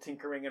technical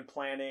tinkering and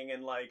planning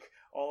and like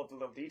all of the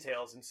little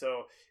details. And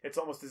so it's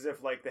almost as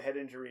if like the head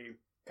injury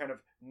kind of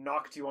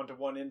knocked you onto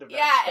one end of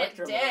that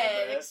spectrum. Yeah,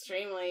 it did.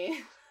 Extremely.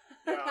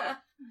 Yeah.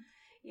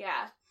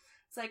 Yeah.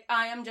 It's like,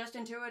 I am just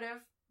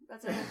intuitive.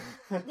 That's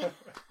it.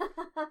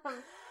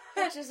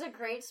 Which is a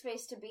great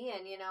space to be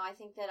in. I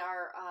think that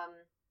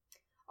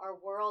our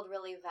world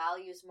really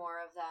values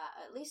more of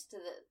that, at least to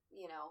the,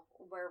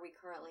 where we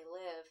currently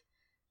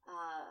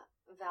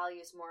live,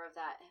 values more of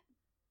that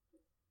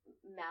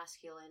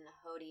masculine,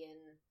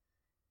 Hodian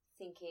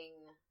thinking,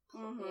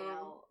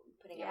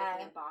 putting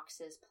everything in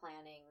boxes,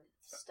 planning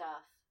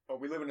stuff. Oh,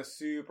 we live in a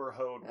super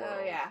Hode world.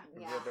 Oh, yeah.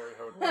 We're very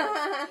Hode world.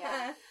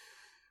 Yeah.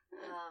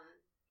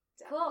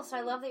 Cool. So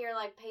I love that you're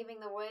like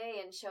paving the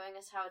way and showing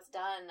us how it's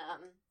done.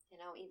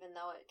 Even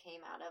though it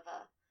came out of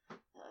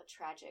a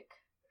tragic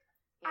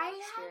I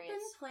experience. had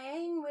been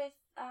playing with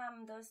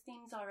those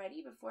themes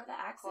already before the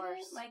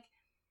accident. Like,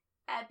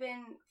 I've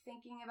been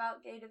thinking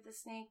about Gate of the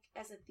Snake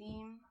as a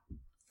theme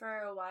for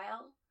a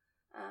while,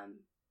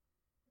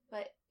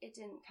 but it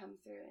didn't come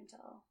through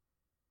until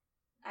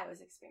I was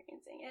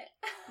experiencing it.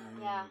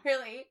 Yeah.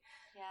 Really.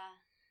 Yeah.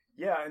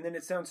 Yeah, and then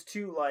it sounds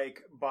too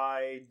like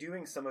by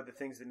doing some of the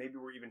things that maybe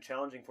were even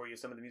challenging for you,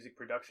 some of the music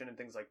production and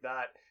things like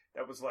that,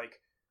 that was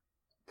like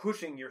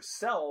pushing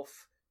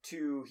yourself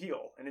to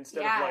heal. And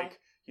instead of like,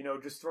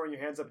 just throwing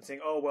your hands up and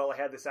saying, oh, well, I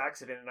had this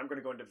accident and I'm going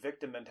to go into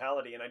victim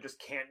mentality and I just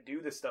can't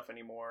do this stuff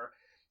anymore.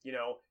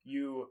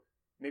 You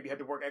maybe had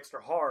to work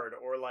extra hard,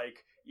 or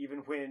like even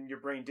when your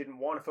brain didn't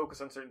want to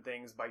focus on certain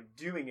things, by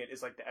doing it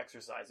is like the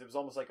exercise. It was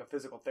almost like a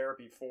physical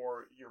therapy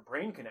for your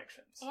brain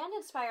connections. And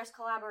inspires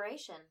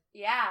collaboration.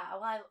 Yeah,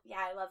 well,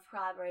 I love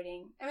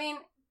collaborating. I mean,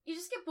 you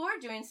just get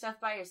bored doing stuff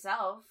by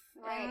yourself,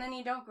 Right. and then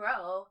you don't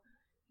grow,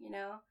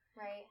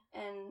 Right.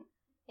 And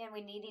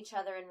we need each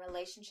other in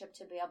relationship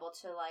to be able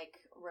to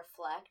like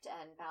reflect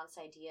and bounce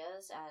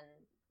ideas and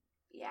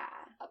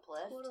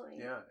uplift. Totally.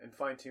 Yeah, and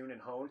fine tune and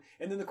hone.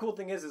 And then the cool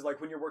thing is like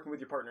when you're working with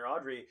your partner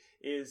Audrey,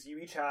 is you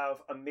each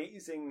have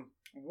amazing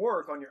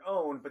work on your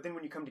own, but then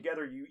when you come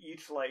together, you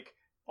each like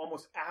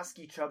almost ask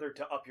each other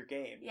to up your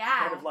game. Yeah.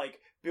 You kind of like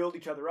build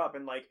each other up,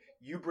 and like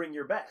you bring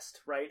your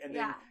best, right? And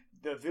then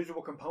the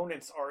visual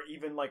components are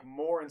even like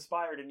more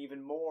inspired and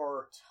even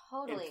more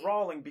Totally.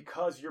 enthralling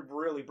because you're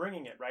really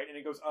bringing it, right? And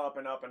it goes up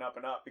and up and up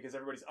and up because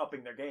everybody's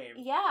upping their game.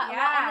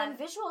 Yeah. And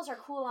then visuals are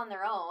cool on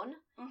their own.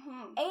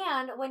 Mm-hmm.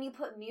 And when you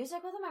put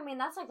music with them, I mean,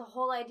 that's like the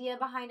whole idea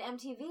behind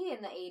MTV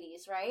in the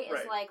 80s, right?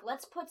 It's like,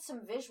 let's put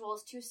some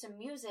visuals to some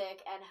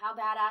music, and how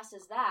badass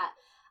is that?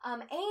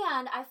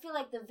 And I feel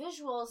like the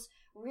visuals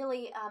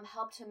really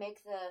help to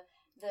make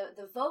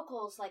the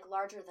vocals like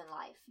larger than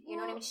life. You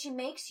know what I mean? She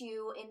makes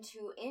you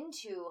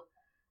into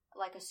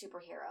like a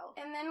superhero.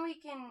 And then we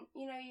can,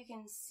 you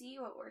can see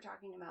what we're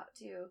talking about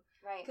too.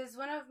 Right. Because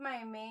one of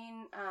my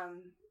main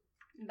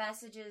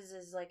messages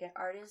as like an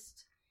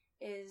artist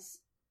is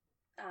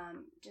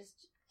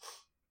just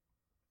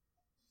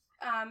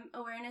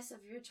awareness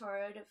of your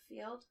toroidal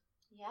field.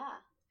 Yeah.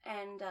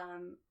 And,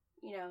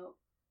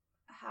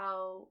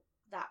 how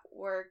that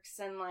works,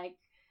 and like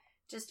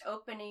just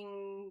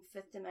opening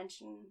fifth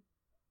dimension.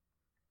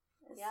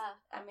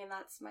 I mean,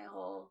 that's my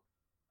whole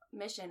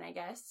mission, I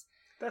guess.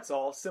 That's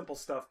all. Simple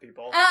stuff,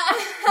 people.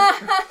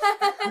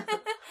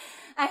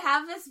 I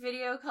have this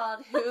video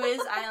called Who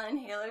is Island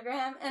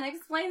Halogram, and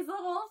explains the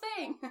whole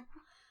thing.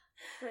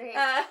 Great.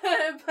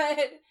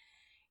 But,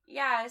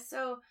 yeah,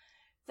 so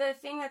the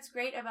thing that's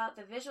great about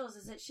the visuals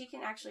is that she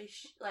can actually,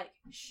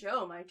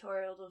 show my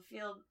toroidal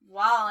field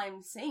while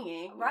I'm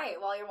singing. Right,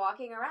 while you're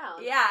walking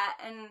around. Yeah,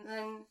 and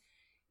then,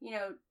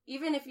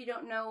 even if you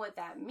don't know what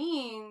that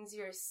means,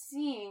 you're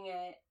seeing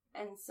it,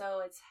 and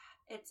so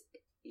it's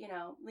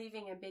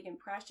leaving a big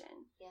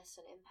impression. Yes,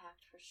 an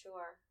impact for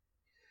sure.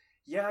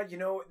 Yeah,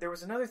 there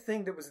was another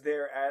thing that was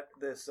there at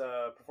this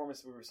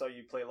performance we saw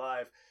you play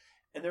live,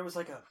 and there was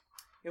like a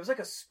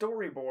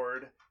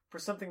storyboard for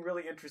something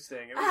really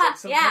interesting. It was like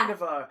some kind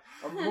of a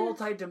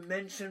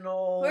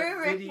multi-dimensional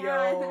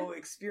video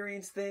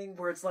experience thing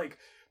where it's like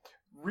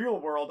real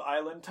world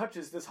Island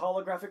touches this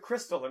holographic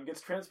crystal and gets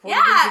transported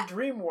into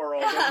dream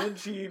world, and then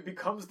she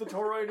becomes the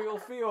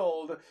toroidal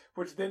field,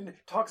 which then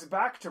talks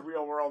back to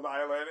real world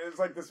Island. It's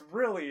like this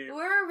really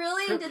we're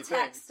really into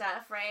tech thing.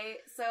 stuff, right?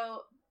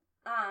 So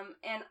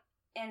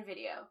and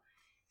video.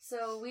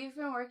 So we've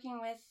been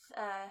working with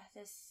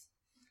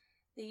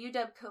the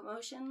UW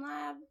Comotion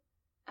Lab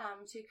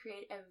to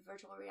create a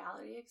virtual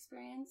reality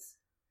experience.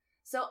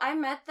 So I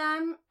met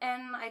them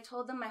and I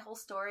told them my whole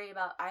story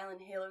about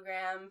Island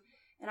Halogram.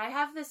 And I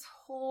have this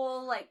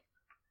whole,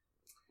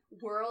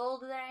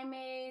 world that I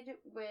made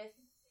with,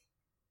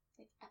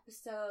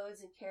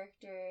 episodes and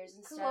characters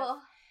and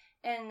stuff.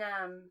 And,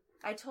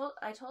 I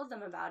told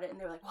them about it, and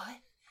they were like, what?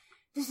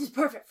 This is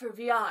perfect for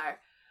VR.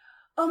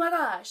 Oh my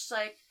gosh,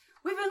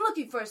 we've been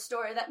looking for a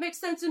story that makes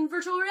sense in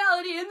virtual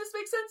reality, and this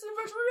makes sense in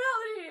virtual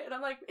reality. And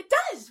I'm like, it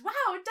does!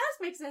 Wow, it does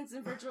make sense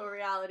in virtual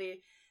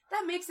reality.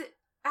 That makes it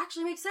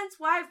actually make sense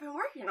why I've been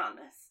working on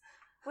this.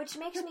 Which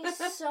makes me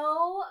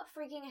so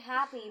freaking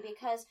happy,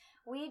 because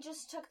we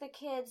just took the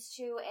kids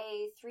to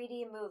a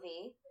 3D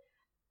movie,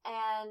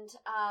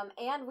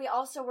 and we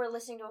also were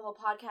listening to a whole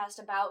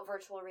podcast about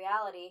virtual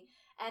reality,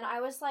 and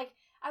I was kind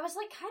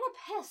of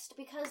pissed,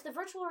 because the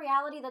virtual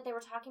reality that they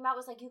were talking about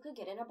was you could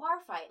get in a bar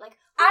fight.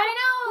 I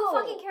know! Who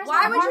fucking cares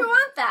Why about would you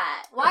want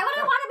that? Why would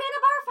I want to be in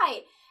a bar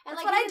fight? And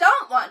that's what I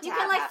don't want to You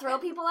can throw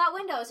people out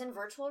windows in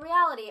virtual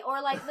reality,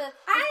 or the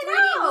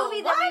 3D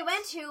movie that we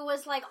went to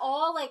was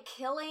all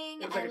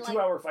killing. It was like a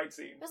 2-hour fight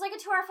scene. It was like a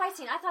 2-hour fight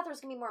scene. I thought there was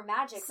gonna be more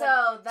magic.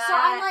 So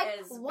that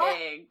is what?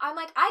 Big. I'm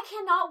I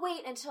cannot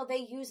wait until they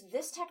use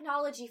this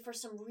technology for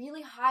some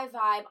really high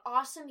vibe,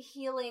 awesome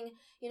healing.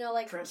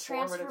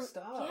 Transformative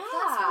stuff. Yeah,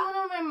 that's one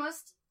of my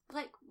most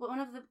one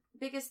of the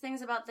biggest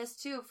things about this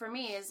too for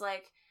me is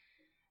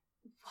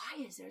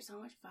why is there so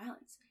much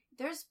violence?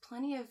 There's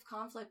plenty of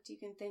conflict you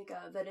can think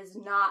of that is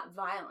not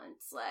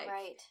violence.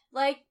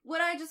 Like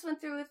what I just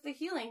went through with the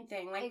healing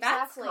thing.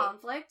 That's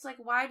conflict.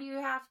 Why do you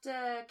have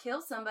to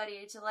kill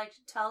somebody to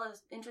tell an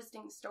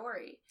interesting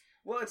story?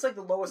 Well, it's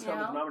the lowest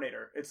common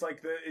denominator. It's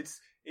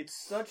it's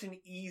such an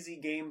easy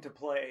game to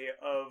play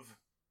of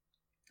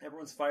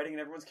everyone's fighting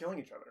and everyone's killing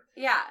each other.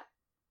 Yeah.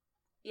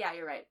 Yeah,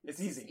 you're right. It's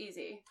easy.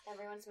 Easy.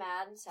 Everyone's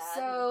mad and sad.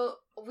 So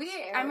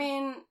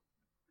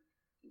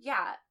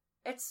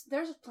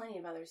there's plenty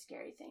of other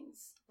scary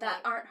things that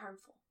aren't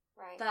harmful.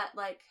 Right. That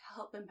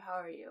help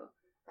empower you.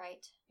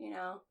 Right.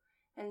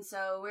 And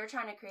so we're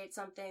trying to create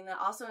something that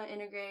also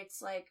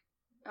integrates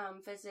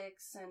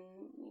physics and,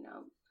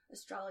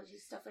 astrology,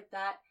 stuff like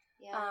that.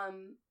 Yeah.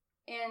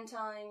 And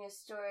telling a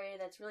story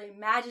that's really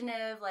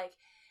imaginative,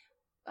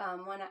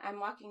 when I'm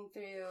walking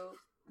through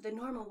the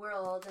normal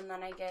world and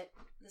then I get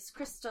this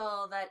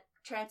crystal that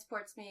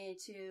transports me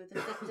to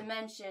the fifth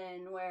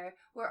dimension where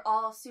we're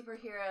all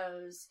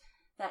superheroes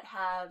that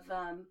have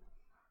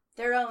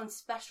their own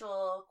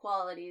special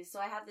qualities. So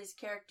I have these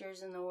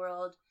characters in the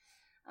world,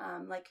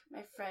 my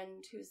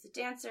friend who's the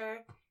dancer,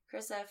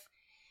 Chris F.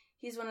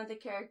 He's one of the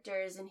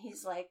characters, and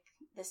he's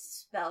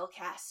this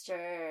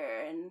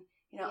spellcaster, and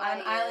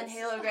I'm Island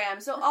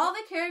Halogram. So all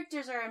the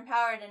characters are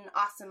empowered and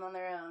awesome on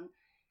their own.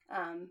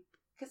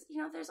 Because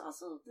there's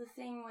also the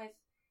thing with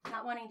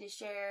not wanting to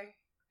share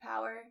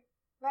power.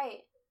 Right.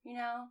 you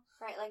know?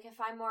 Right, like if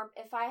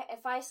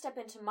I step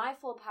into my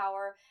full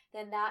power,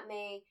 then that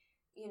may,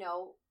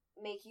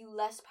 make you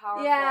less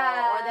powerful.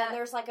 Yeah. Or then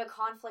there's like a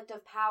conflict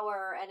of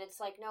power, and it's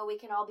like, no, we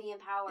can all be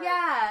empowered.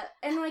 Yeah,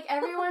 and like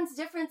everyone's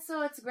different,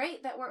 so it's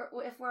great that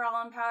if we're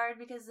all empowered,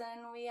 because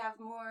then we have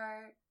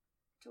more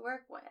to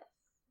work with.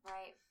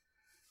 Right.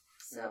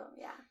 So,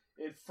 yeah.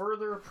 It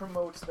further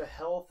promotes the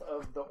health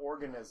of the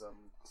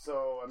organism.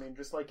 So, I mean,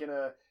 just like in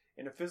a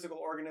physical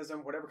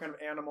organism, whatever kind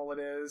of animal it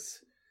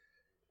is,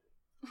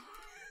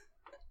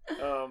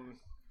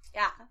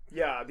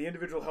 yeah, the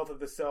individual health of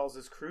the cells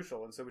is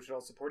crucial, and so we should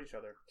all support each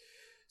other.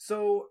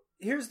 So,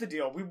 here's the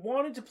deal. We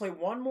wanted to play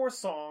one more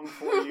song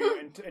for you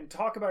and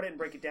talk about it and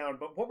break it down,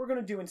 but what we're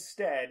going to do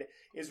instead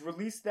is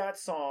release that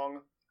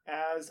song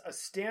as a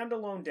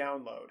standalone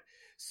download.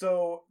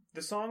 So,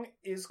 the song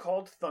is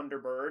called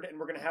Thunderbird, and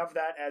we're going to have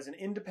that as an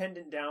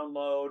independent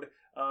download,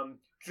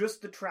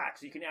 just the track.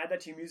 So you can add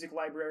that to your music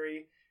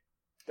library.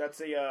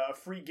 That's a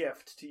free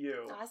gift to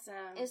you.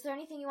 Awesome. Is there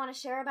anything you want to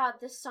share about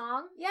this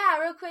song? Yeah,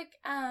 real quick.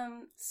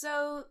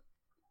 So,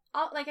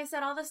 like I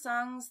said, all the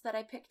songs that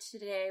I picked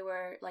today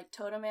were like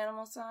totem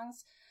animal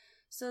songs.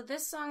 So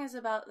this song is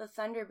about the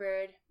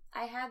Thunderbird.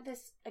 I had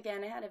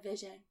a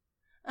vision.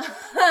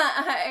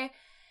 I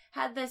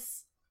had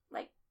this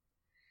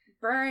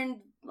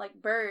burned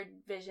bird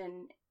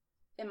vision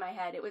in my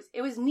head.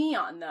 It was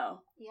neon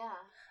though. Yeah.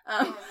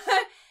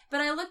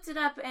 But I looked it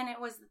up and it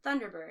was the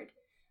Thunderbird,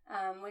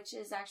 which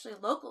is actually a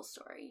local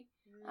story,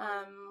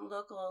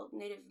 local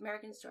Native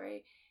American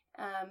story,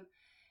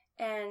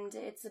 and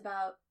it's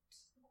about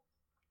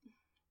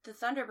the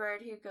Thunderbird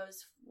who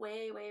goes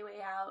way, way,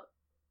 way out,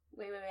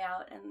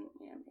 and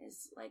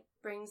is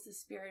brings the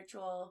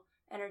spiritual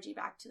energy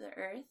back to the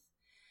earth.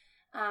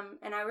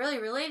 And I really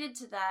related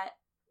to that.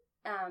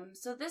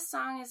 So this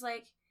song is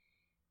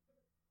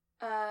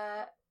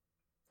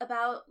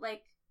about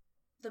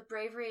the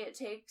bravery it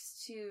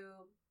takes to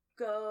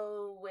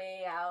go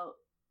way out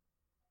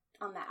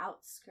on the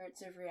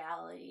outskirts of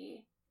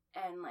reality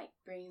and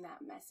bring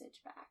that message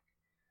back.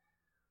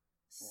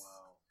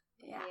 Wow.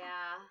 Yeah.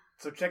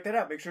 So check that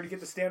out. Make sure to get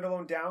the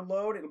standalone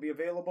download. It'll be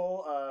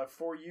available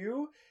for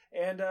you.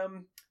 And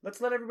let's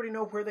let everybody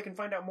know where they can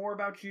find out more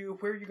about you,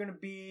 where you're going to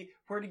be,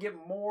 where to get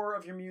more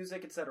of your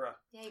music, etc.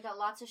 Yeah, you got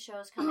lots of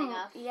shows coming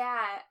up.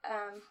 Yeah,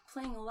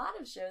 playing a lot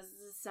of shows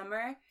this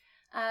summer.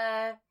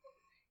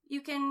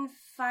 You can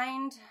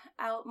find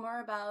out more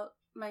about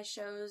my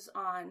shows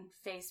on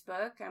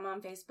Facebook. I'm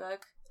on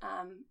Facebook.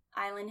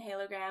 Island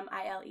Halogram,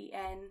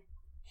 ILEN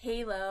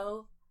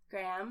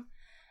Halogram.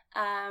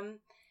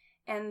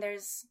 And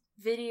there's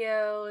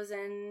videos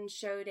and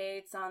show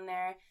dates on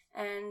there.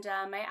 And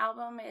my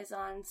album is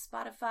on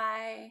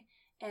Spotify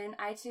and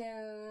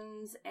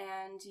iTunes,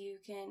 and you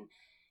can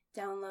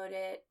download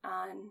it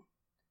on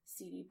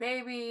CD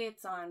Baby.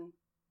 It's on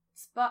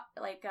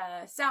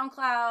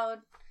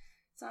SoundCloud.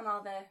 It's on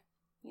all the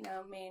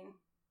main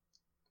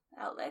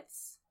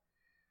outlets.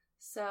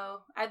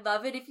 So I'd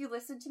love it if you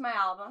listened to my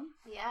album.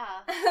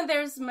 Yeah.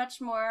 There's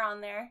much more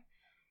on there.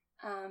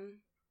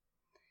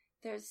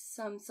 There's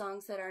some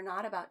songs that are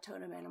not about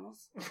totem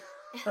animals.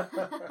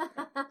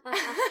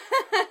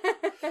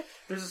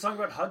 There's a song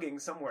about hugging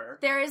somewhere.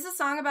 There is a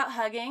song about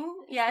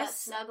hugging.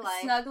 Yes. Snug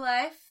Life. Snug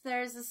Life.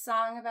 There's a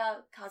song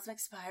about Cosmic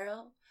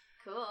Spiral.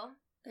 Cool.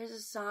 There's a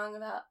song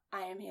about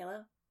I Am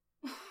Halo.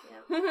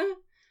 Yep.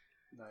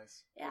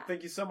 Nice. Yeah. Well,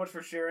 thank you so much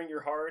for sharing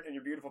your heart and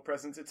your beautiful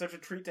presence. It's such a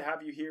treat to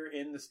have you here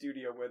in the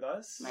studio with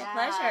us. My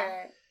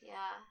pleasure.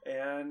 Yeah.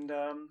 And,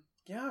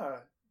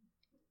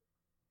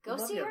 Go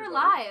see her everybody.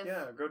 live.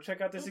 Yeah, go check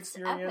out this It's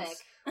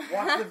experience. epic.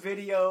 Watch the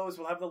videos.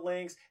 We'll have the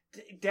links.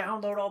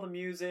 Download all the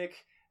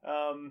music.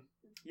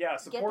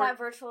 Support. Get that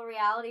virtual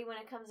reality when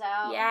it comes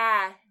out.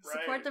 Yeah. Right.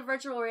 Support the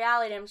virtual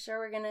reality. I'm sure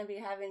we're going to be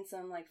having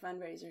some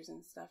fundraisers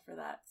and stuff for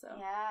that. So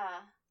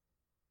Yeah.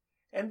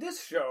 And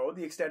this show,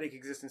 the Ecstatic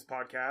Existence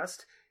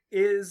Podcast,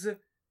 is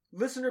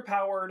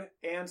listener-powered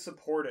and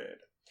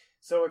supported.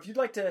 So if you'd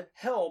like to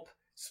help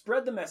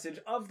spread the message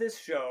of this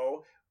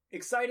show,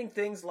 exciting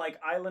things like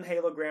Island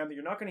Halogram that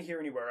you're not going to hear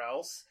anywhere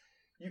else,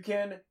 you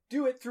can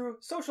do it through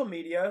social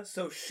media.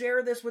 So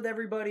share this with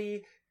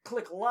everybody,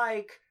 click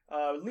like,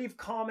 leave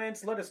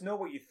comments, let us know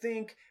what you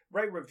think,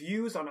 write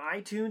reviews on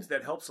iTunes.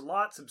 That helps a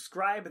lot.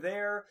 Subscribe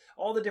there.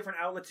 All the different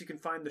outlets you can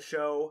find the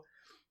show.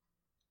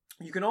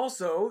 You can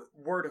also,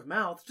 word of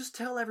mouth, just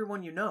tell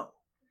everyone you know.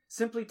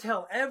 Simply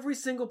tell every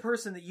single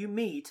person that you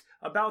meet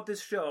about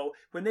this show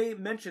when they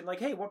mention,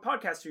 hey, what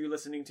podcast are you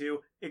listening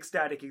to?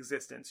 Ecstatic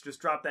Existence. Just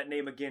drop that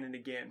name again and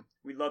again.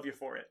 We love you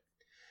for it.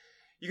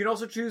 You can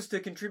also choose to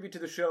contribute to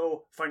the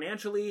show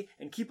financially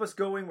and keep us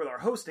going with our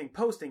hosting,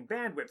 posting,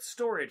 bandwidth,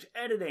 storage,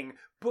 editing,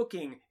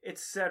 booking,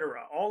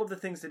 etc. All of the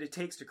things that it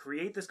takes to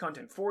create this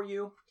content for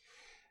you.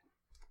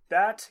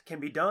 That can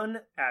be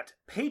done at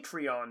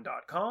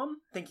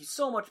patreon.com. Thank you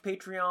so much,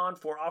 Patreon,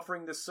 for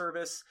offering this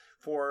service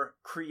for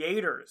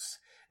creators.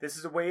 This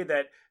is a way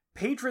that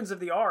patrons of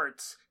the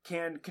arts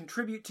can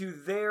contribute to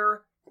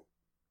their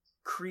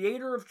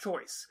creator of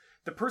choice.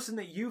 The person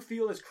that you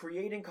feel is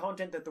creating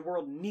content that the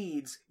world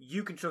needs,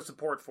 you can show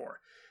support for.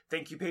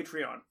 Thank you,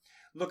 Patreon.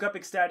 Look up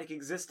Ecstatic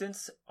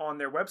Existence on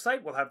their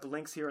website. We'll have the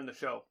links here in the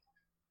show.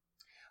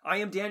 I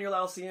am Daniel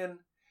Alcyon.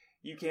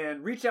 You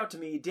can reach out to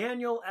me,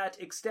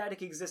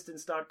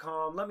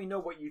 daniel@ecstaticexistence.com. Let me know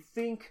what you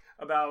think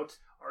about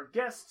our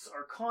guests,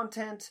 our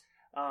content.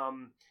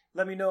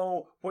 Let me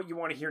know what you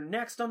want to hear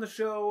next on the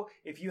show.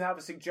 If you have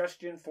a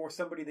suggestion for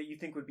somebody that you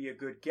think would be a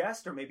good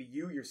guest, or maybe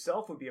you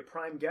yourself would be a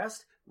prime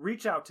guest,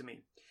 reach out to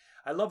me.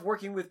 I love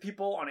working with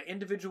people on an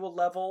individual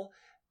level,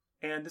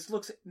 and this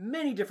looks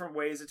many different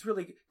ways. It's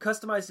really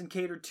customized and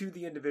catered to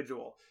the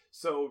individual.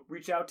 So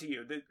reach out to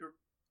you.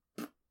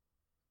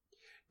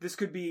 This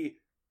could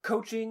be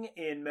coaching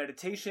in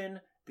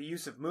meditation, the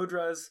use of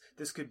mudras.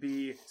 This could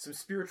be some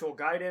spiritual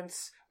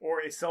guidance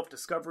or a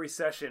self-discovery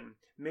session.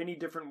 Many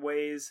different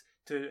ways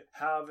to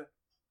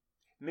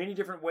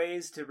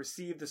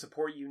receive the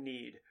support you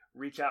need.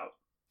 Reach out.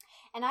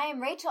 And I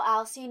am Rachel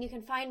Alcyon. You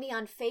can find me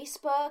on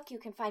Facebook. You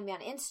can find me on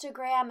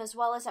Instagram, as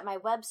well as at my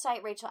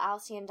website,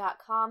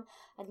 rachelalcyon.com.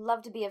 I'd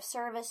love to be of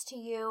service to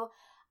you.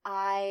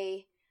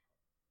 I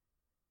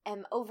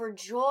am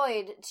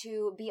overjoyed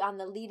to be on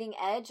the leading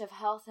edge of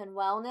health and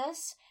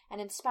wellness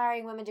and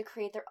inspiring women to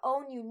create their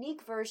own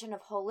unique version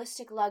of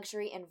holistic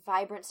luxury and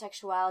vibrant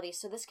sexuality.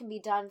 So this can be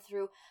done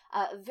through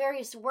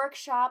various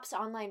workshops,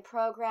 online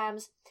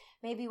programs.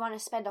 Maybe you want to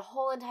spend a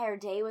whole entire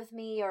day with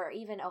me, or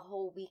even a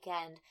whole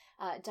weekend,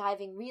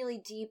 diving really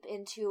deep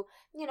into,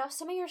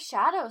 some of your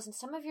shadows and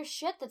some of your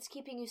shit that's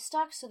keeping you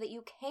stuck, so that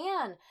you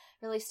can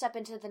really step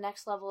into the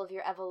next level of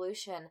your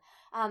evolution.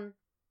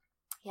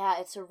 Yeah,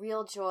 it's a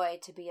real joy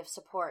to be of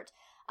support.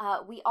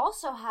 We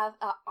also have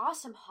an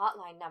awesome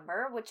hotline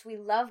number, which we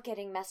love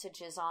getting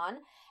messages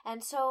on.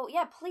 And so,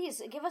 yeah,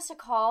 please give us a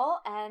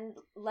call and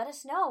let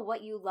us know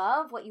what you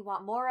love, what you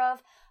want more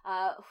of,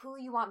 who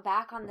you want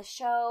back on the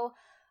show.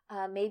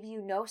 Maybe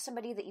you know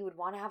somebody that you would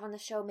want to have on the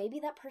show. Maybe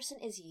that person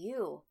is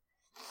you.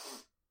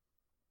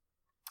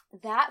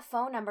 That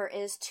phone number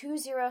is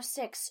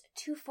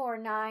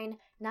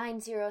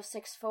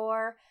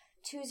 206-249-9064.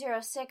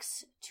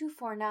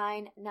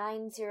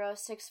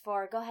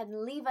 206-249-9064. Go ahead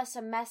and leave us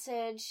a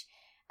message,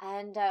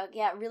 and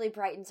it really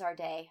brightens our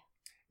day.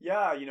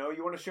 Yeah,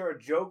 you want to share a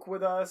joke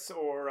with us,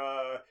 or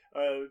a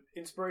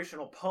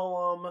inspirational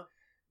poem,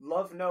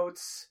 love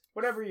notes,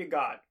 whatever you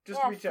got.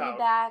 Just reach out.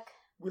 Feedback.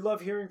 We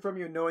love hearing from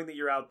you and knowing that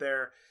you're out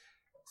there.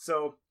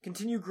 So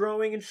continue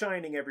growing and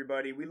shining,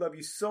 everybody. We love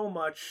you so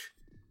much.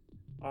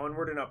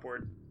 Onward and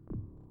upward.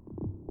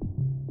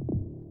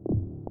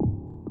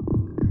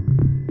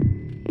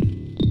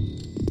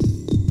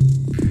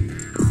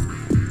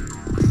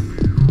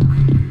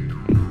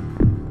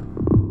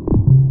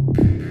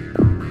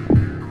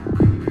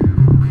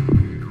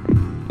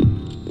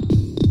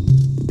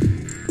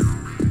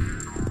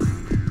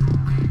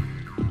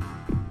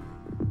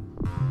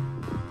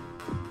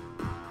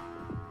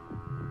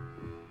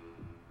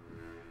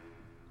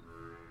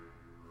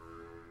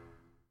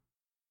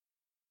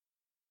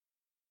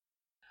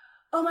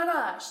 Oh my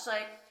gosh,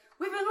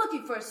 we've been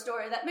looking for a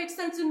story that makes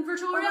sense in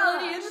virtual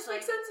reality, and this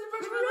makes sense in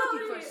virtual reality.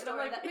 We've been looking for a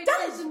story that makes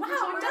sense in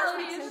virtual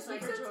reality, and this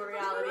makes sense in virtual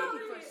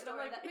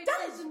reality. It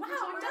does,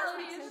 wow, it does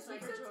make sense in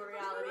virtual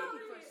reality.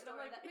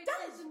 It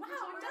does, wow,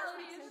 it does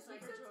make sense in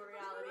virtual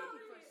reality.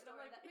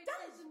 It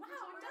does,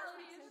 wow.